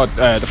 Well, I would have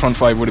thought the front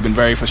five would have been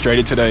very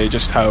frustrated today,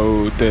 just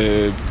how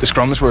the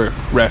scrums were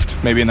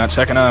reffed. Maybe in that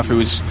second half it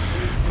was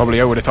probably,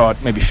 I would have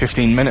thought, maybe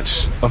 15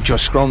 minutes of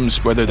just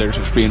scrums, whether they're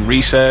just being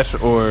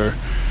reset or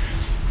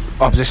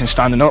opposition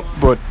standing up,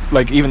 but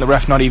even the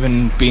ref not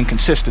even being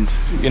consistent.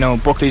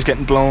 Buckley's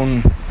getting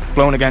blown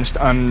against,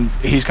 and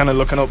he's kind of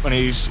looking up and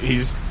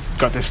he's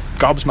got this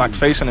gobsmacked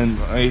face on him.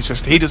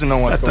 He doesn't know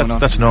what's going on.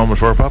 That's normal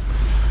for a pop.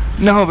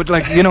 No, but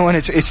and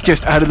it's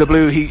just out of the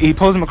blue. He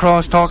pulls them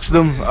across, talks to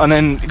them, and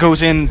then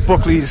goes in.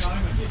 Buckley's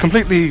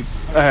completely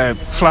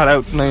flat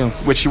out,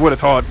 which you would have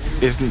thought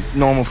is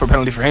normal for a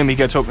penalty for him. He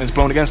gets up and is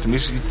blown against him.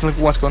 He's like,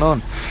 what's going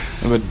on?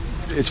 But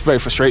it's very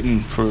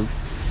frustrating for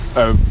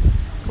a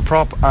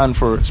prop and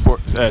for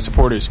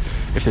supporters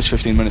if there's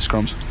 15-minute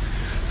scrums.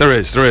 There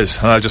is.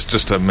 And I'll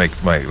just to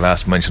make my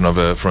last mention of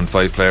a front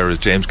five player is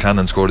James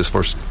Cannon scored his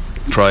first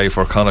try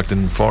for Connacht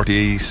in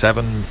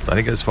 47, I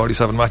think it's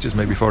 47 matches,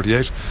 maybe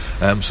 48.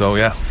 So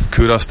yeah,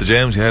 kudos to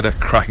James. He had a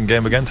cracking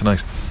game again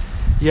tonight.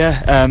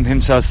 Yeah,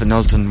 himself and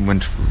Ulton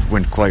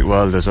went quite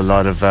well. There's a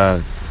lot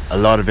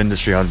of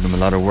industry out of them, a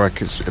lot of work,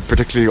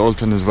 particularly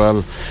Ulton as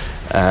well.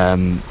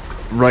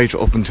 Right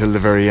up until the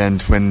very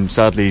end, when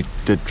sadly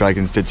the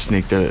Dragons did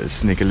sneak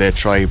a late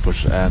try, but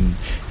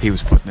he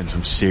was putting in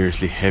some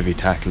seriously heavy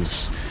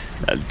tackles,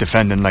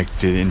 defending like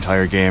the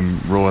entire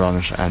game, rode on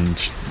it, and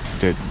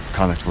the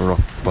Connacht were up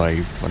by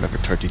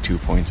 32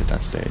 points at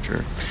that stage.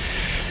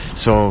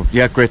 So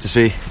yeah, great to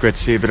see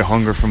a bit of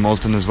hunger from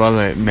Moulton as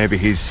well. Maybe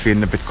he's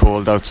feeling a bit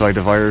cold outside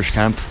of Irish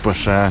camp,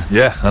 but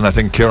yeah, and I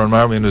think Kieran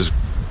Marmion was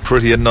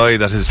pretty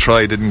annoyed that his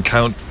try didn't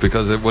count,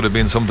 because it would have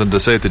been something to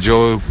say to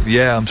Joe,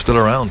 yeah, I'm still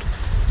around.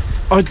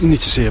 I'd need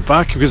to see it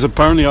back, because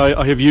apparently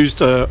I have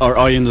used our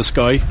eye in the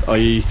sky,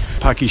 i.e.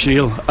 Packy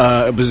Shield.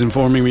 It was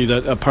informing me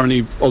that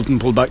apparently Ulton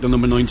pulled back to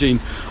number 19.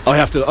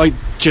 I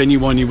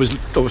genuinely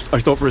I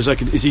thought for a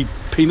second, is he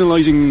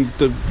penalising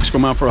the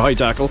scrum half for a high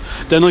tackle?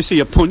 Then I see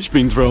a punch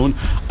being thrown,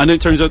 and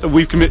it turns out that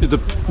we've committed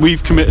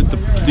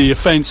the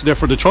offence,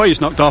 therefore the try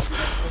is knocked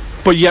off.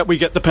 But yet we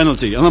get the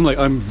penalty, and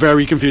I'm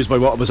very confused by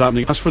what was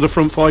happening. As for the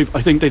front five,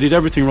 I think they did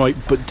everything right,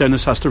 but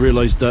Dennis has to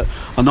realise that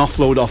an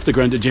offload off the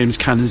ground at James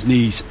Cannon's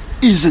knees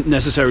isn't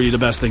necessarily the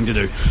best thing to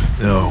do.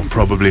 No,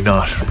 probably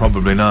not.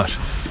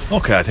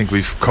 Okay, I think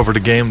we've covered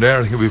the game there.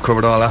 I think we've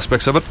covered all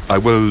aspects of it. I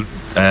will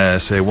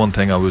say one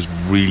thing. I was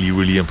really,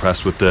 really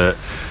impressed with the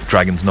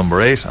Dragons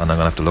number 8, and I'm going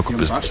to have to look up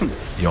his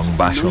young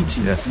Basham.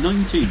 19, yes,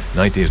 19.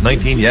 He was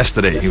 19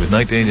 yesterday. He was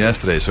 19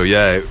 yesterday. So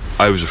yeah,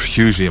 I was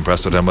hugely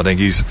impressed with him. I think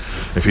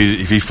if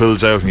he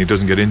fills out and he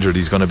doesn't get injured,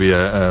 he's going to be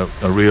a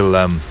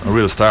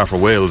real star for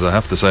Wales, I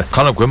have to say.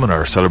 Connacht women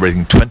are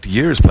celebrating 20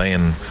 years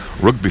playing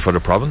rugby for the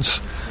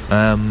province,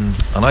 and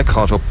I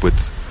caught up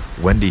with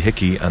Wendy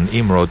Hickey and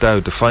Emer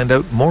O'Dowd to find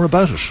out more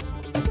about it.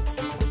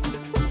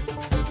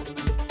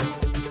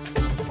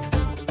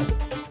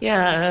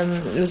 Yeah,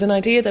 it was an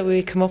idea that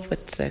we come up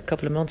with a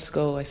couple of months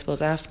ago, I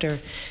suppose,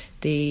 after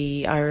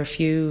the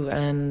IRFU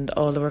and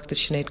all the work that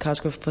Sinead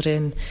Cosgrove put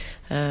in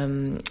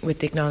with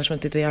the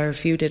acknowledgement that the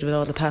IRFU did with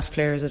all the past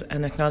players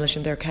and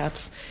acknowledging their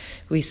caps.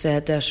 We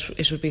said that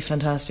it would be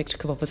fantastic to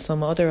come up with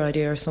some other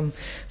idea or some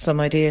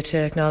idea to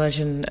acknowledge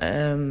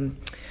and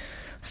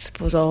I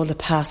suppose all the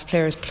past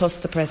players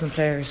plus the present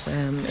players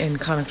in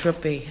Connacht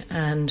Rugby,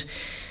 and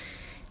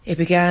it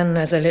began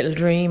as a little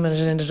dream and it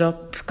ended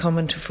up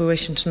coming to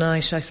fruition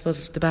tonight. I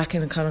suppose the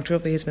backing of Connacht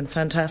Rugby has been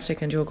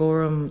fantastic, and Joe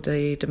Gorham,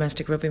 the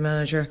domestic rugby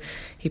manager,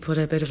 he put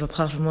a bit of a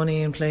pot of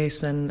money in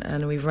place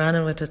and we've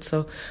ran with it.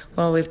 So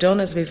what we've done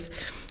is we've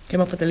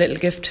come up with a little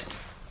gift,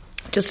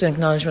 just an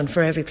acknowledgement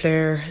for every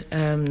player.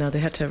 Now they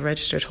had to have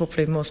registered,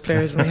 hopefully most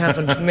players, and we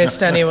haven't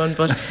missed anyone,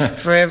 but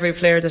for every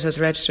player that has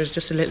registered,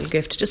 just a little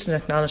gift, just an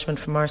acknowledgement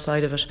from our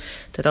side of it,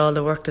 that all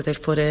the work that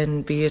they've put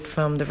in, be it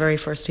from the very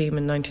first team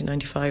in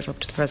 1995 up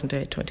to the present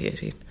day,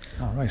 2018.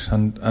 All right,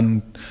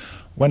 and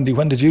Wendy,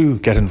 when did you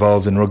get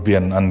involved in rugby?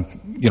 And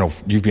you know,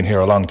 you've been here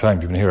a long time.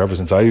 You've been here ever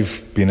since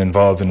I've been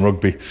involved in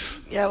rugby.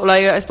 Yeah, well,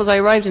 I suppose I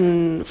arrived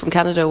from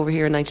Canada over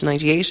here in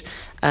 1998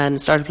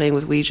 and started playing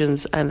with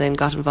Wegians, and then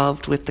got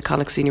involved with the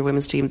Connacht senior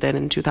women's team then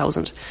in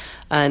 2000.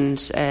 And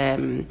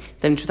then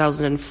in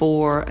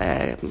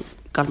 2004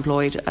 got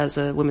employed as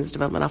a women's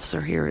development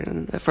officer here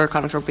for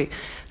Connacht Rugby.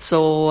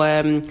 So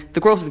the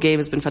growth of the game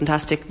has been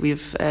fantastic.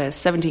 We've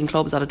 17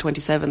 clubs out of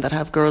 27 that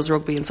have girls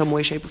rugby in some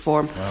way, shape or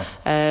form.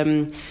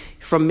 Wow.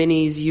 From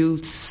minis,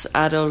 youths,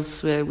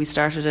 adults, we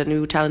started a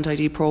new talent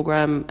ID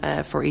programme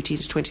for 18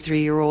 to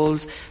 23 year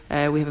olds.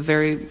 We have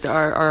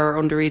our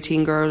under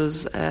 18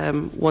 girls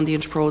won the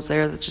Interpros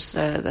there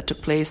that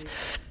took place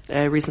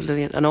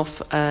recently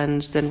enough,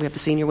 and then we have the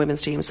senior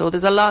women's team. So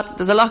there's a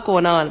lot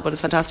going on, but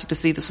it's fantastic to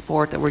see the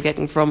support that we're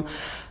getting from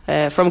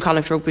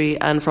Connacht Rugby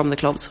and from the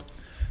clubs.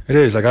 It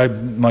is. Like I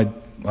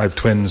have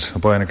twins, a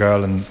boy and a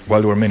girl, and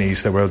while they were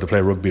minis, they were able to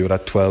play rugby. But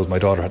at 12, my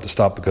daughter had to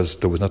stop because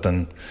there was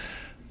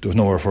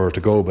nowhere for her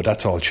to go. But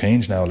that's all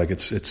changed now. Like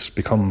it's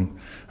become,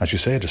 as you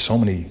say, there's so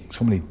many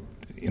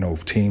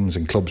teams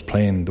and clubs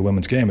playing the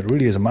women's game. It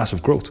really is a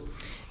massive growth.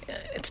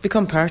 It's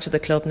become part of the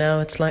club now.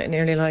 It's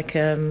nearly like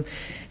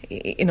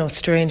it's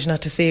strange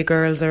not to see a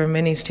girls or a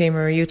minis team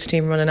or a youth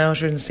team running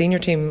out, or a senior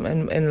team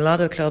in a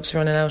lot of clubs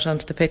running out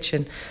onto the pitch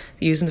and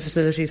using the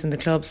facilities in the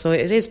club. So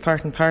it is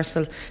part and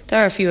parcel.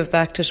 There are a few have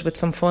backed it with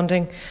some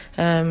funding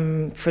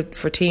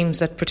for teams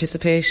that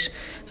participate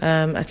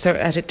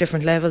at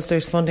different levels.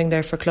 There's funding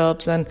there for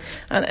clubs, and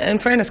in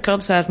fairness,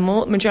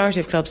 majority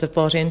of clubs have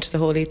bought into the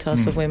whole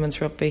ethos of women's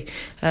rugby.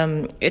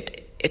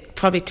 It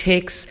probably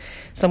takes,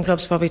 some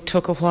clubs probably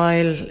took a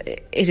while.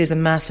 It is a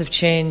massive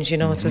change,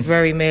 it's a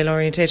very male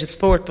orientated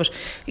sport, but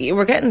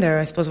we're getting there,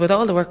 I suppose, with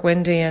all the work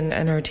Wendy and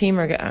her team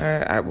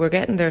we're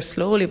getting there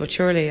slowly but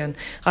surely, and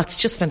it's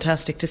just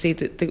fantastic to see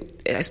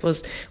I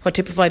suppose what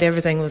typified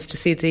everything was to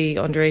see the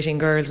under 18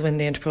 girls win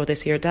the Interpro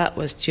this year. That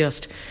was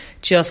just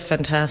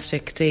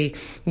fantastic, the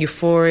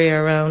euphoria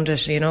around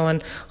it,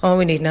 and all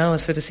we need now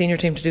is for the senior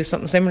team to do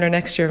something similar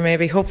next year.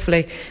 Maybe,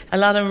 hopefully, a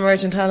lot of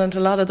emerging talent,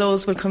 a lot of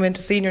those will come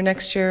into senior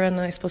next year, and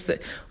I suppose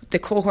the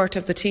cohort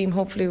of the team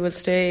hopefully will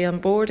stay on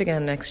board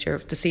again next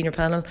year, the senior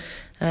panel.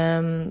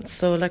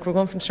 So we're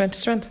going from strength to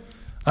strength.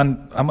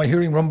 And am I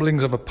hearing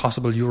rumblings of a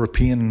possible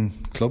European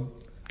club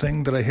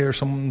thing? Did I hear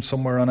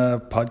somewhere on a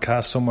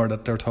podcast somewhere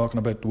that they're talking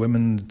about the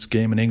women's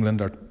game in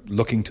England are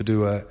looking to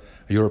do a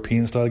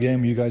European style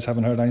game? You guys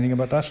haven't heard anything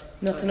about that?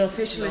 Nothing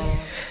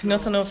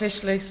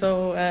officially.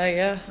 So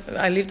yeah,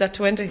 I leave that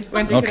to Wendy.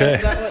 Wendy okay.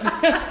 Can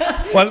answer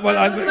that one.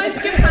 Nice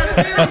skip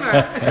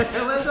that.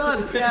 Well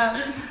done.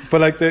 Yeah.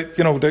 But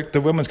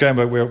the women's game,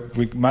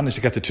 we managed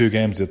to get to 2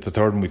 games. The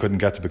third one we couldn't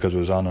get to because it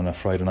was on a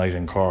Friday night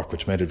in Cork,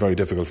 which made it very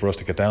difficult for us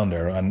to get down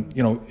there. And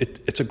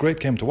it's a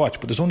great game to watch.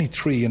 But there's only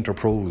 3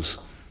 Interpros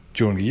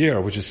during the year,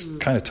 which is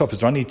kind of tough.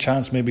 Is there any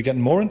chance maybe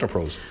getting more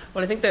Interpros?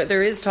 Well, I think that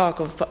there is talk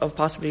of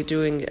possibly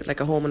doing like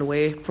a home and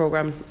away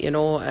programme.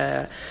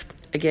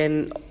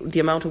 Again, the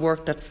amount of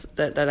work that's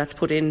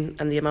put in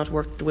and the amount of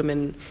work the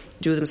women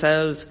do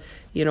themselves,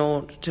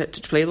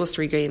 to play those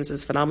 3 games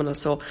is phenomenal.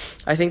 So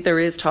I think there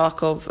is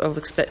talk of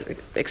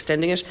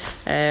extending it.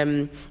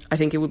 I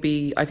think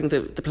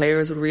the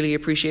players would really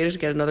appreciate it, to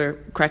get another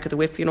crack at the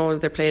whip,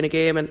 if they're playing a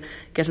game and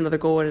get another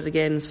go at it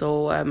again.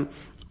 So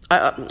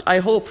I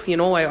hope,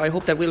 I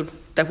hope that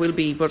will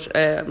be, but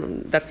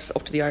that's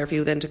up to the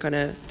IRFU then to kind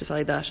of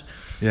decide that.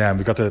 Yeah, and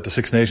we got the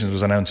Six Nations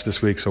was announced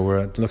this week, so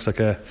it looks like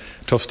a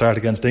tough start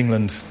against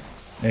England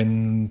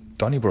in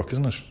Donnybrook,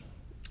 isn't it?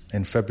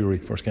 In February,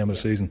 first game of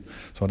the season.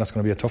 So that's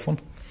going to be a tough one.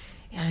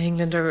 Yeah,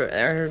 England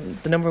are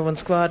the number one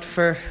squad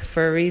for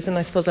a reason.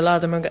 I suppose a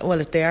lot of them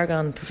they are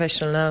gone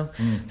professional now.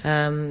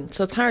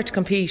 So it's hard to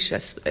compete.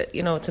 It's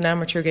an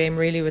amateur game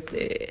really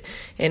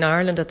in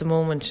Ireland at the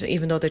moment,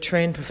 even though they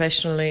train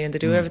professionally and they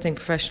do everything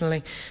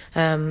professionally.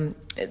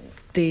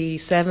 The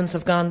sevens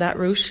have gone that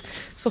route,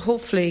 so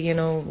hopefully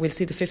we'll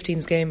see the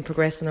 15s game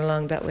progressing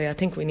along that way. I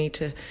think we need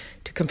to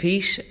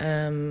compete.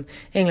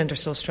 England are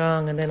so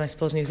strong, and then I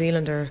suppose New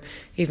Zealand are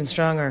even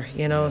stronger,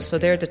 so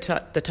they're the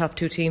top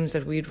two teams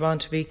that we'd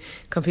want to be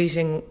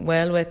competing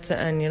well with,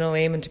 and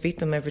aiming to beat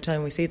them every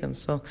time we see them.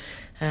 So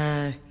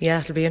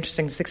it'll be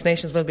interesting. The Six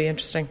Nations will be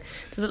interesting.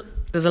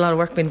 There's a lot of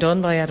work being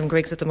done by Adam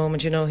Griggs at the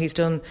moment.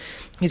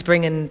 He's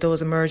bringing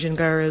those emerging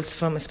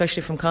girls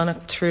especially from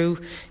Connacht through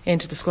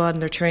into the squad,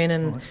 and they're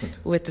training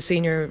with the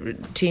senior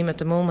team at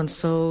the moment.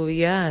 So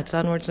it's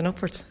onwards and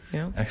upwards.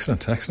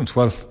 Excellent.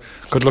 Well,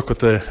 good luck with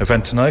the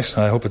event tonight.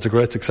 I hope it's a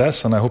great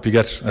success, and I hope you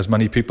get as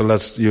many people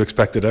as you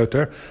expected out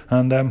there,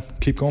 and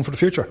keep going for the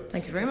future.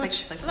 Thank you very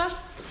much. Thanks a lot.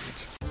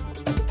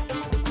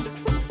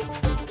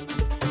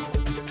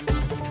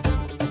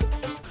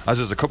 As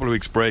there's a couple of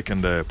weeks break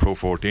in the Pro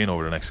 14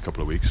 over the next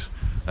couple of weeks,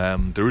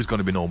 there is going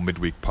to be no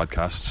midweek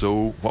podcast.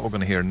 So what we're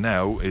going to hear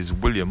now is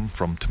William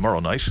from tomorrow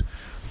night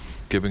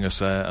giving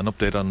us an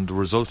update on the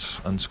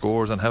results and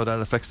scores and how that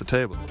affects the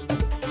table.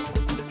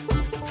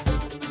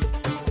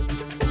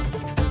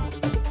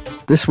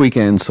 This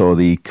weekend saw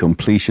the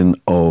completion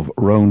of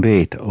round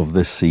 8 of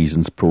this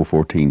season's Pro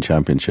 14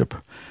 Championship.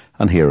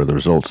 And here are the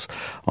results.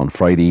 On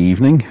Friday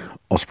evening,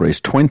 Ospreys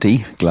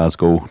 20,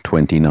 Glasgow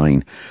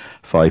 29.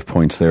 5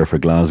 points there for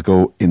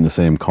Glasgow in the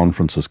same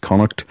conference as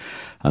Connacht,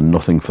 and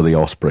nothing for the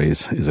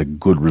Ospreys is a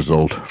good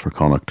result for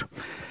Connacht.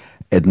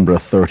 Edinburgh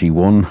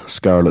 31,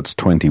 Scarlets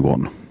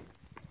 21.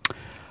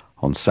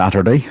 On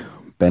Saturday,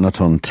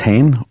 Benetton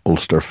 10,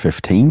 Ulster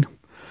 15.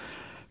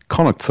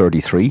 Connacht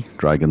 33,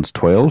 Dragons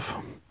 12.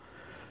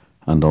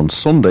 And on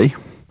Sunday,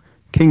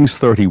 Kings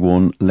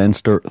 31,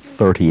 Leinster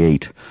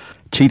 38.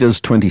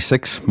 Cheetahs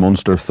 26,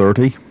 Munster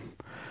 30.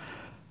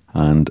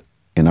 And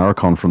in our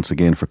conference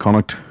again for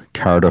Connacht,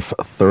 Cardiff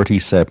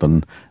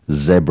 37,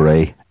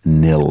 Zebre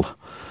 0.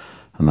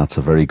 And that's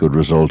a very good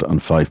result,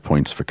 and 5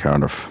 points for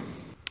Cardiff.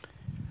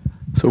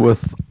 So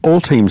with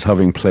all teams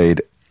having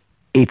played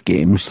 8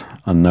 games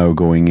and now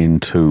going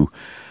into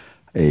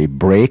a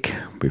break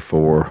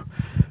before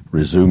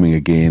resuming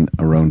again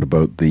around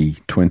about the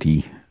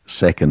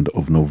 22nd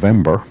of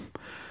November,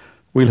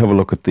 we'll have a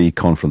look at the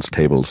conference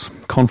tables.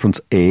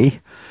 Conference A,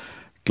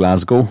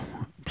 Glasgow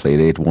played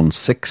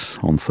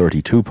 8-1-6 on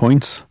 32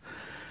 points.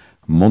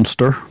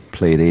 Munster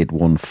played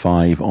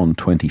 8-1-5 on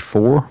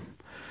 24.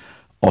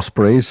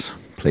 Ospreys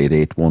played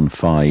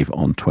 8-1-5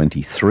 on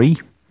 23.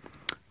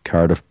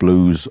 Cardiff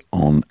Blues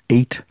on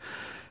 8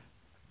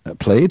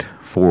 played,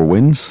 4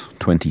 wins,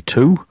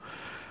 22.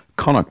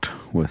 Connacht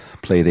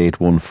played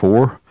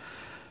 8-1-4,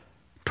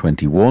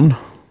 21.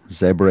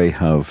 Zebre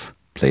have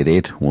played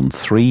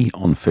 8-1-3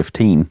 on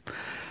 15.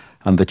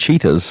 And the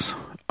Cheetahs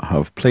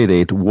have played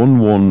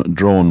 8-1-1,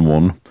 drawn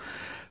 1,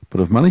 but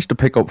have managed to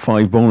pick up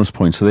 5 bonus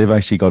points, so they've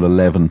actually got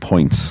 11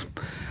 points.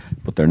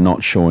 But they're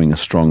not showing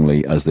as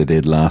strongly as they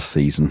did last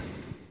season.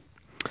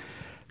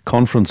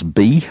 Conference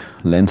B,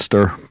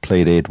 Leinster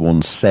played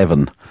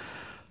 8-1-7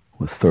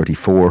 with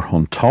 34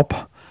 on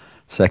top.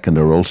 Second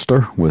are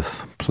Ulster with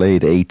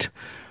played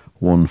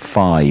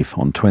 8-1-5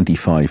 on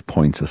 25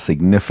 points, a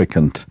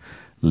significant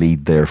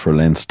lead there for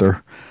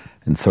Leinster.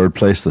 In third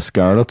place, the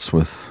Scarlets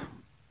with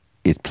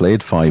 8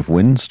 played, 5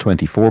 wins,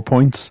 24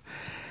 points.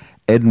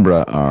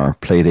 Edinburgh are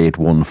played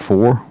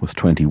 8-1-4 with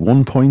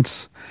 21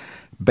 points.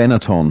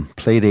 Benetton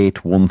played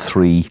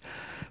 8-1-3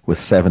 with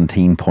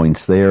 17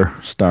 points. Their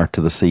start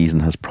to the season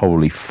has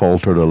probably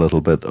faltered a little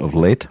bit of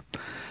late.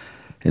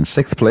 In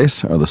sixth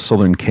place are the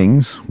Southern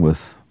Kings with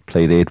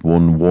played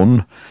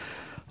 8-1-1,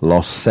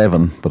 lost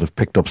 7, but have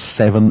picked up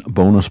 7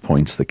 bonus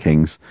points, the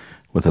Kings,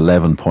 with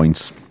 11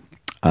 points.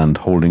 And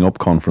holding up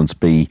Conference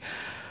B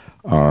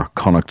are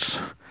Connacht's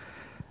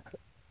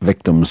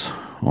victims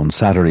on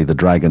Saturday, the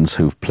Dragons,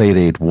 who've played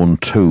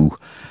 8-1-2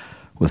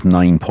 with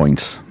 9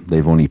 points.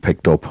 They've only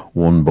picked up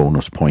 1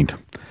 bonus point.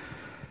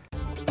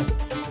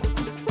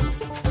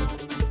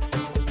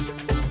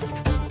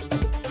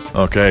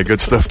 Okay,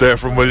 good stuff there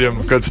from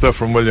William. Good stuff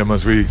from William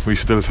as we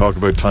still talk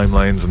about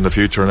timelines and the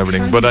future and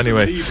everything. But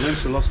anyway,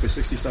 Leinster lost by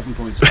 67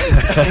 points.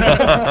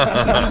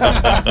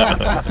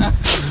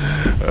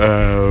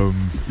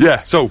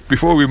 So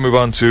before we move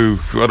on to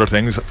other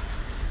things,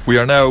 we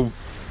are now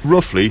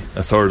roughly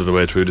a third of the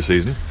way through the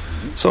season.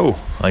 So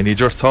I need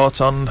your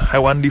thoughts on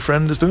how Andy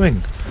Friend is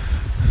doing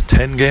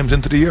 10 games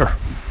into the year.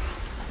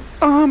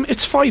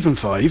 It's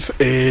 5-5.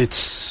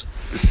 It's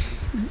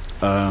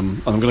I'm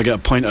going to get a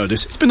point out of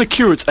this. It's been a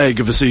curate's egg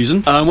of a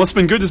season. What's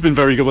been good has been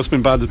very good. What's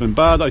been bad has been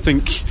bad. I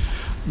think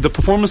the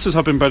performances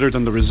have been better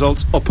than the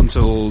results up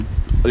until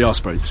the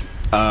Ospreys,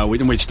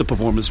 in which the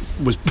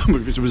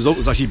result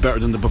was actually better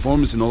than the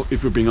performance,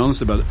 if we're being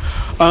honest about it.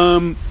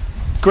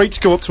 Great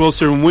to go up to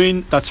Ulster and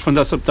win. That's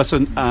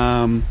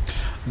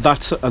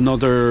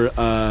another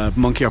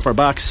monkey off our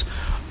backs.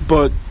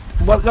 But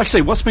like I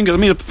say, what's been good? I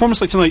mean, a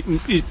performance like tonight,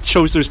 it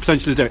shows there's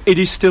potential is there. It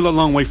is still a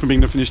long way from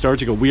being the finished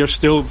article. We are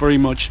still very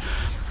much.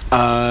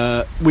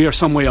 We are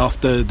some way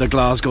off the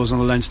Glasgows and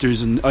the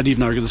Leinsters, and I'd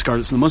even argue the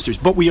Scarlets and the Munsters,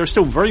 but we are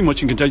still very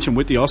much in contention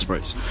with the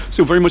Ospreys,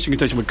 still very much in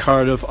contention with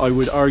Cardiff. I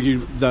would argue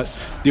that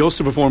the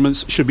Ulster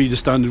performance should be the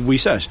standard we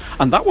set,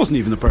 and that wasn't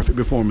even a perfect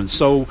performance.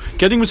 So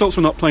getting results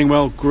for not playing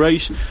well,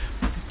 great.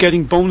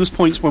 Getting bonus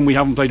points when we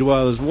haven't played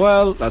well as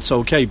well, that's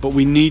okay. But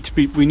we need to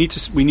be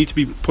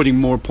putting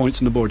more points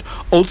on the board.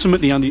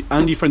 Ultimately,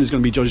 Andy Friend is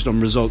going to be judged on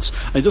results,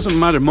 and it doesn't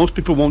matter. Most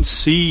people won't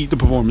see the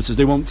performances.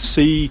 They won't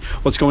see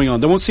what's going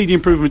on. They won't see the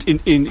improvement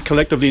in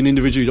collectively and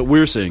individually that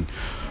we're seeing.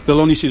 They'll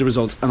only see the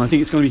results, and I think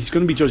he's going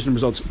to be judged on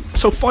results.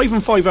 So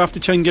 5-5 after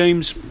 10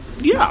 games,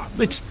 yeah,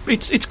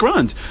 it's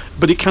grand,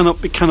 but it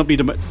cannot be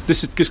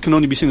this can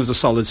only be seen as a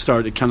solid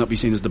start. It cannot be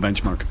seen as the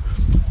benchmark.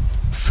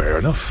 Fair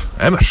enough,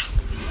 Emmett.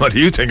 What do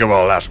you think of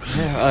all that?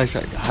 Yeah, I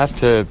have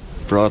to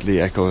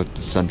broadly echo the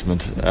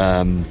sentiment.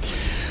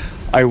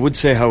 I would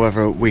say,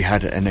 however, we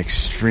had an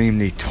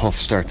extremely tough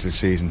start to the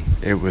season.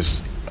 It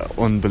was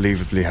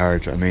unbelievably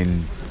hard. I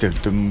mean,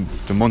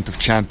 the month of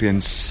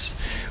champions,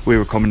 we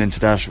were coming into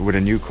that with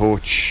a new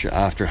coach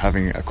after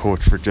having a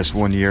coach for just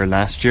 1 year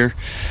last year.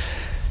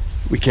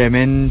 We came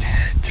in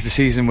to the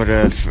season with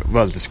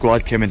the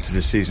squad came into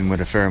the season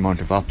with a fair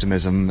amount of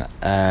optimism,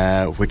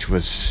 which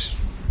was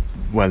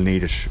well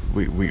needed.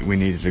 We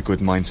needed a good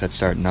mindset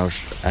starting out,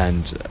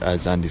 and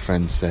as Andy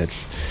Friend said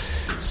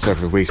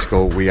several weeks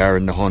ago, we are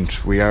in the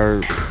hunt. We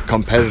are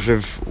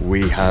competitive.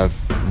 We have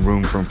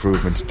room for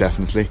improvement,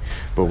 definitely,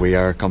 but we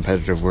are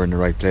competitive. We're in the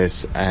right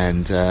place,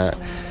 and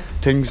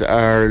things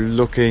are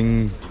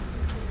looking.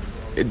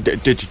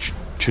 The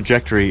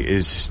trajectory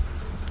is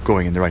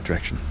going in the right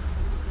direction.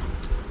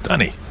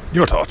 Danny,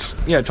 your thoughts?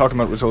 Yeah, talking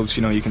about results,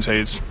 you can say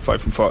it's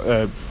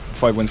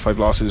 5 wins, 5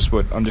 losses,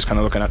 but I'm just kind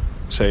of looking at,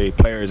 say,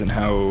 players and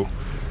how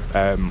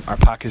our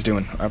pack is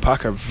doing. Our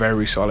pack are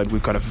very solid.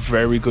 We've got a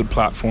very good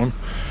platform.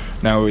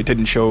 Now, it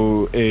didn't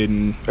show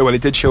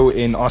it did show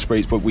in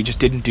Ospreys, but we just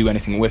didn't do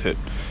anything with it.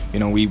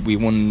 We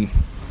won.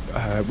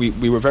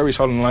 We were very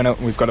solid in the line-out,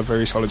 and we've got a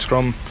very solid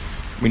scrum.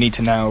 We need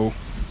to now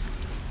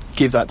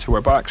give that to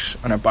our backs,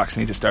 and our backs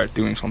need to start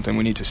doing something.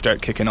 We need to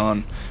start kicking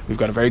on. We've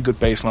got a very good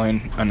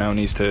baseline, and now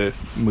needs to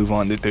move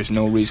on. There's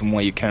no reason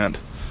why you can't.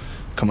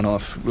 Coming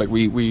off, like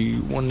we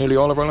won nearly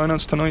all of our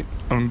lineouts tonight.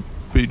 I'm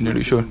pretty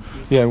nearly sure.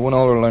 Yeah, won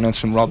all our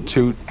lineouts and robbed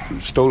 2,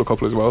 stole a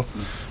couple as well.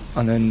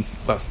 And then,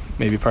 well,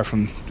 maybe apart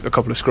from a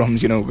couple of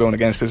scrums, going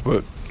against us,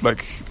 but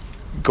like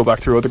go back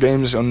through other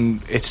games,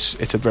 and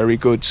it's a very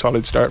good,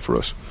 solid start for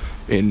us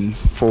in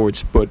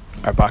forwards. But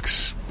our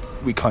backs,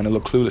 we kind of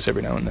look clueless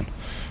every now and then.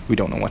 We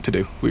don't know what to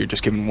do. We're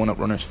just giving one-up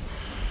runners.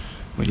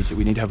 We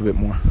need to have a bit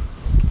more.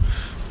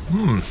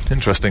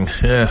 Interesting.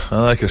 Yeah,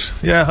 I like it.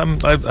 Yeah,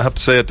 I have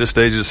to say at this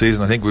stage of the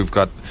season, I think we've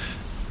got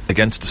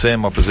against the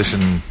same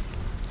opposition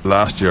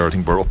last year. I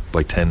think we're up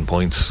by 10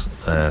 points.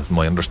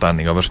 My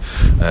understanding of it.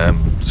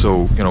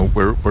 So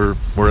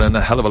we're in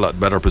a hell of a lot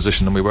better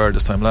position than we were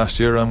this time last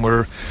year, and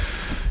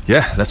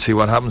let's see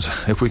what happens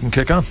if we can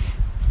kick on.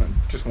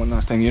 Just one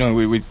last thing,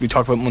 we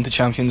talk about month of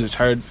champions. It's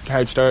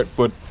hard start,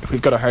 but if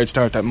we've got a hard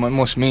start, that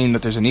must mean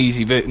that there's an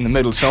easy bit in the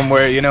middle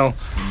somewhere,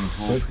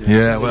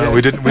 Yeah, well,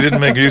 we didn't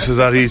make use of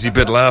that easy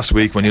bit last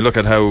week. When you look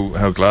at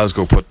how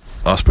Glasgow put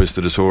Ospreys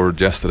to the sword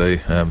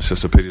yesterday, it's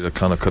just a pity that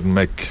Connacht couldn't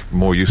make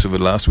more use of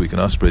it last week in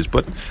Ospreys.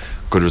 But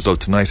good result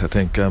tonight, I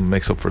think,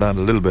 makes up for that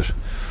a little bit.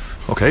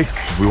 Okay,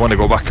 we want to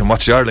go back and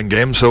watch the Ireland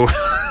game. So,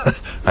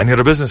 any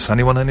other business?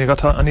 Anyone? Any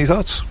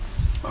thoughts?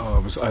 I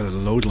had a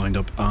load lined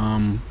up.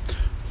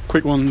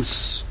 Quick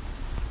ones.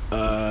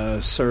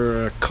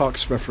 Sarah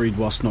Cox refereed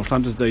Wasp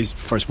Northampton Day's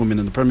first woman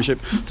in the Premiership.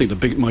 I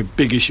think my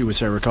big issue with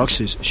Sarah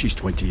Cox is she's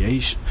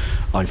 28.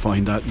 I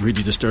find that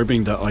really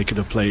disturbing that I could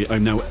have played. I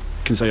now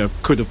can say I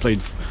could have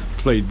played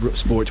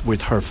sport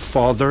with her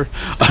father.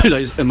 When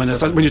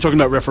you're talking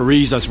about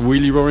referees, that's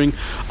really worrying.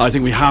 I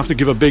think we have to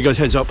give a big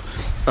heads up.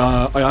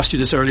 I asked you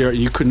this earlier, and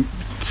you can't.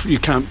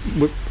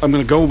 I'm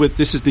going to go with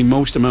this is the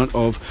most amount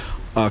of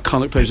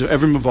Connacht players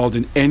ever involved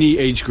in any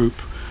age group.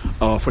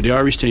 For the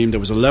Irish team, there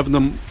was 11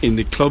 of them in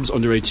the clubs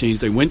under 18s.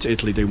 They went to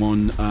Italy. They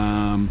won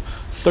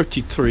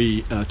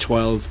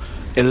 33-12.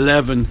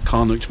 11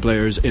 Connacht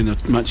players in a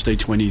match day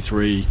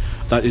 23.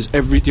 That is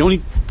the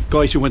only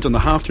guys who went on the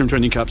half-term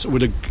training camps who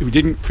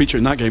didn't feature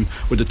in that game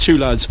were the 2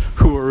 lads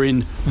who were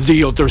in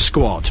the other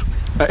squad.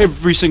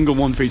 Every single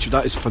one featured.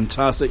 That is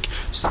fantastic.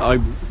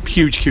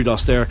 Huge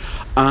kudos there.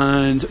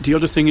 And the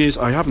other thing is,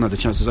 I haven't had a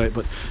chance to say it,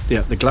 but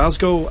the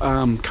Glasgow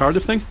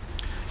Cardiff thing,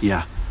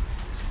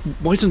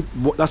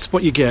 that's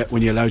what you get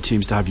when you allow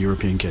teams to have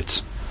European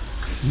kits.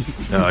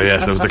 Oh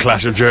yes, it was the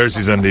clash of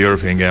jerseys and the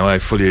European game. I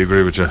fully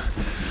agree with you.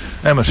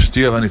 Emmett, do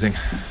you have anything?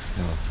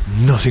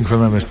 nothing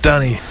from Emmett.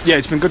 Danny? Yeah,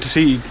 it's been good to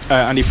see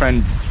Andy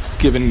Friend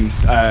giving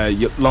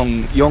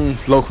young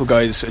local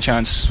guys a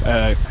chance.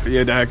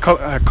 You had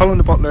Colin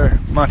the Butler,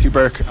 Matthew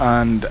Burke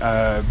and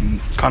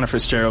Conor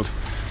Fitzgerald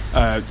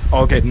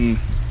all getting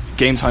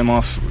game time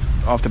off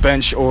the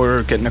bench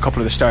or getting a couple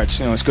of the starts.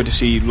 You know, it's good to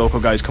see local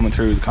guys coming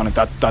through the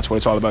Connacht. That's what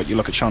it's all about. You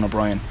look at Sean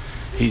O'Brien,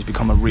 he's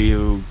become a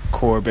real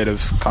core bit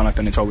of Connacht,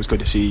 and it's always good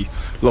to see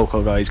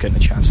local guys getting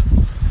a chance.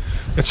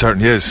 It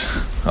certainly is.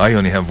 I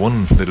only have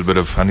one little bit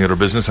of any other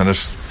business, and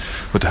it's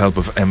with the help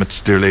of Emmett's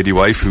dear lady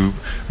wife, who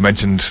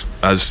mentioned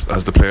as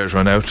the players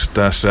ran out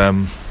that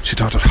she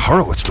thought that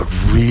Horowitz looked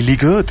really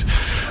good.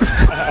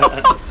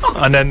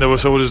 And then there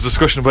was always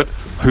discussion about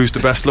who's the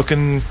best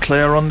looking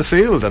player on the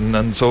field,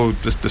 and so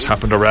this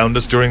happened around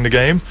us during the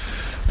game.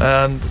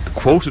 And the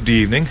quote of the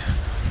evening,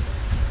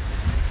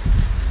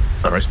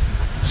 alright,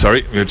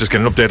 sorry, we're just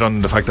getting an update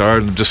on the fact that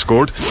Ireland just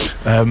scored.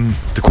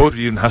 The quote of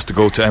the evening has to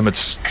go to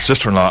Emmett's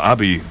sister-in-law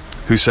Abby,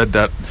 who said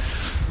that,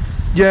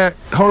 yeah,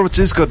 Horowitz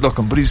is good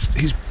looking, but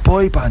he's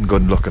boy band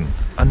good looking,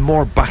 and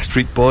more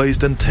Backstreet Boys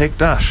than Take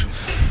That.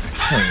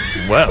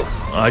 Well,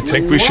 I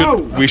think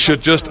we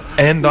should just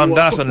end on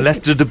that and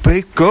let the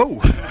debate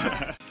go.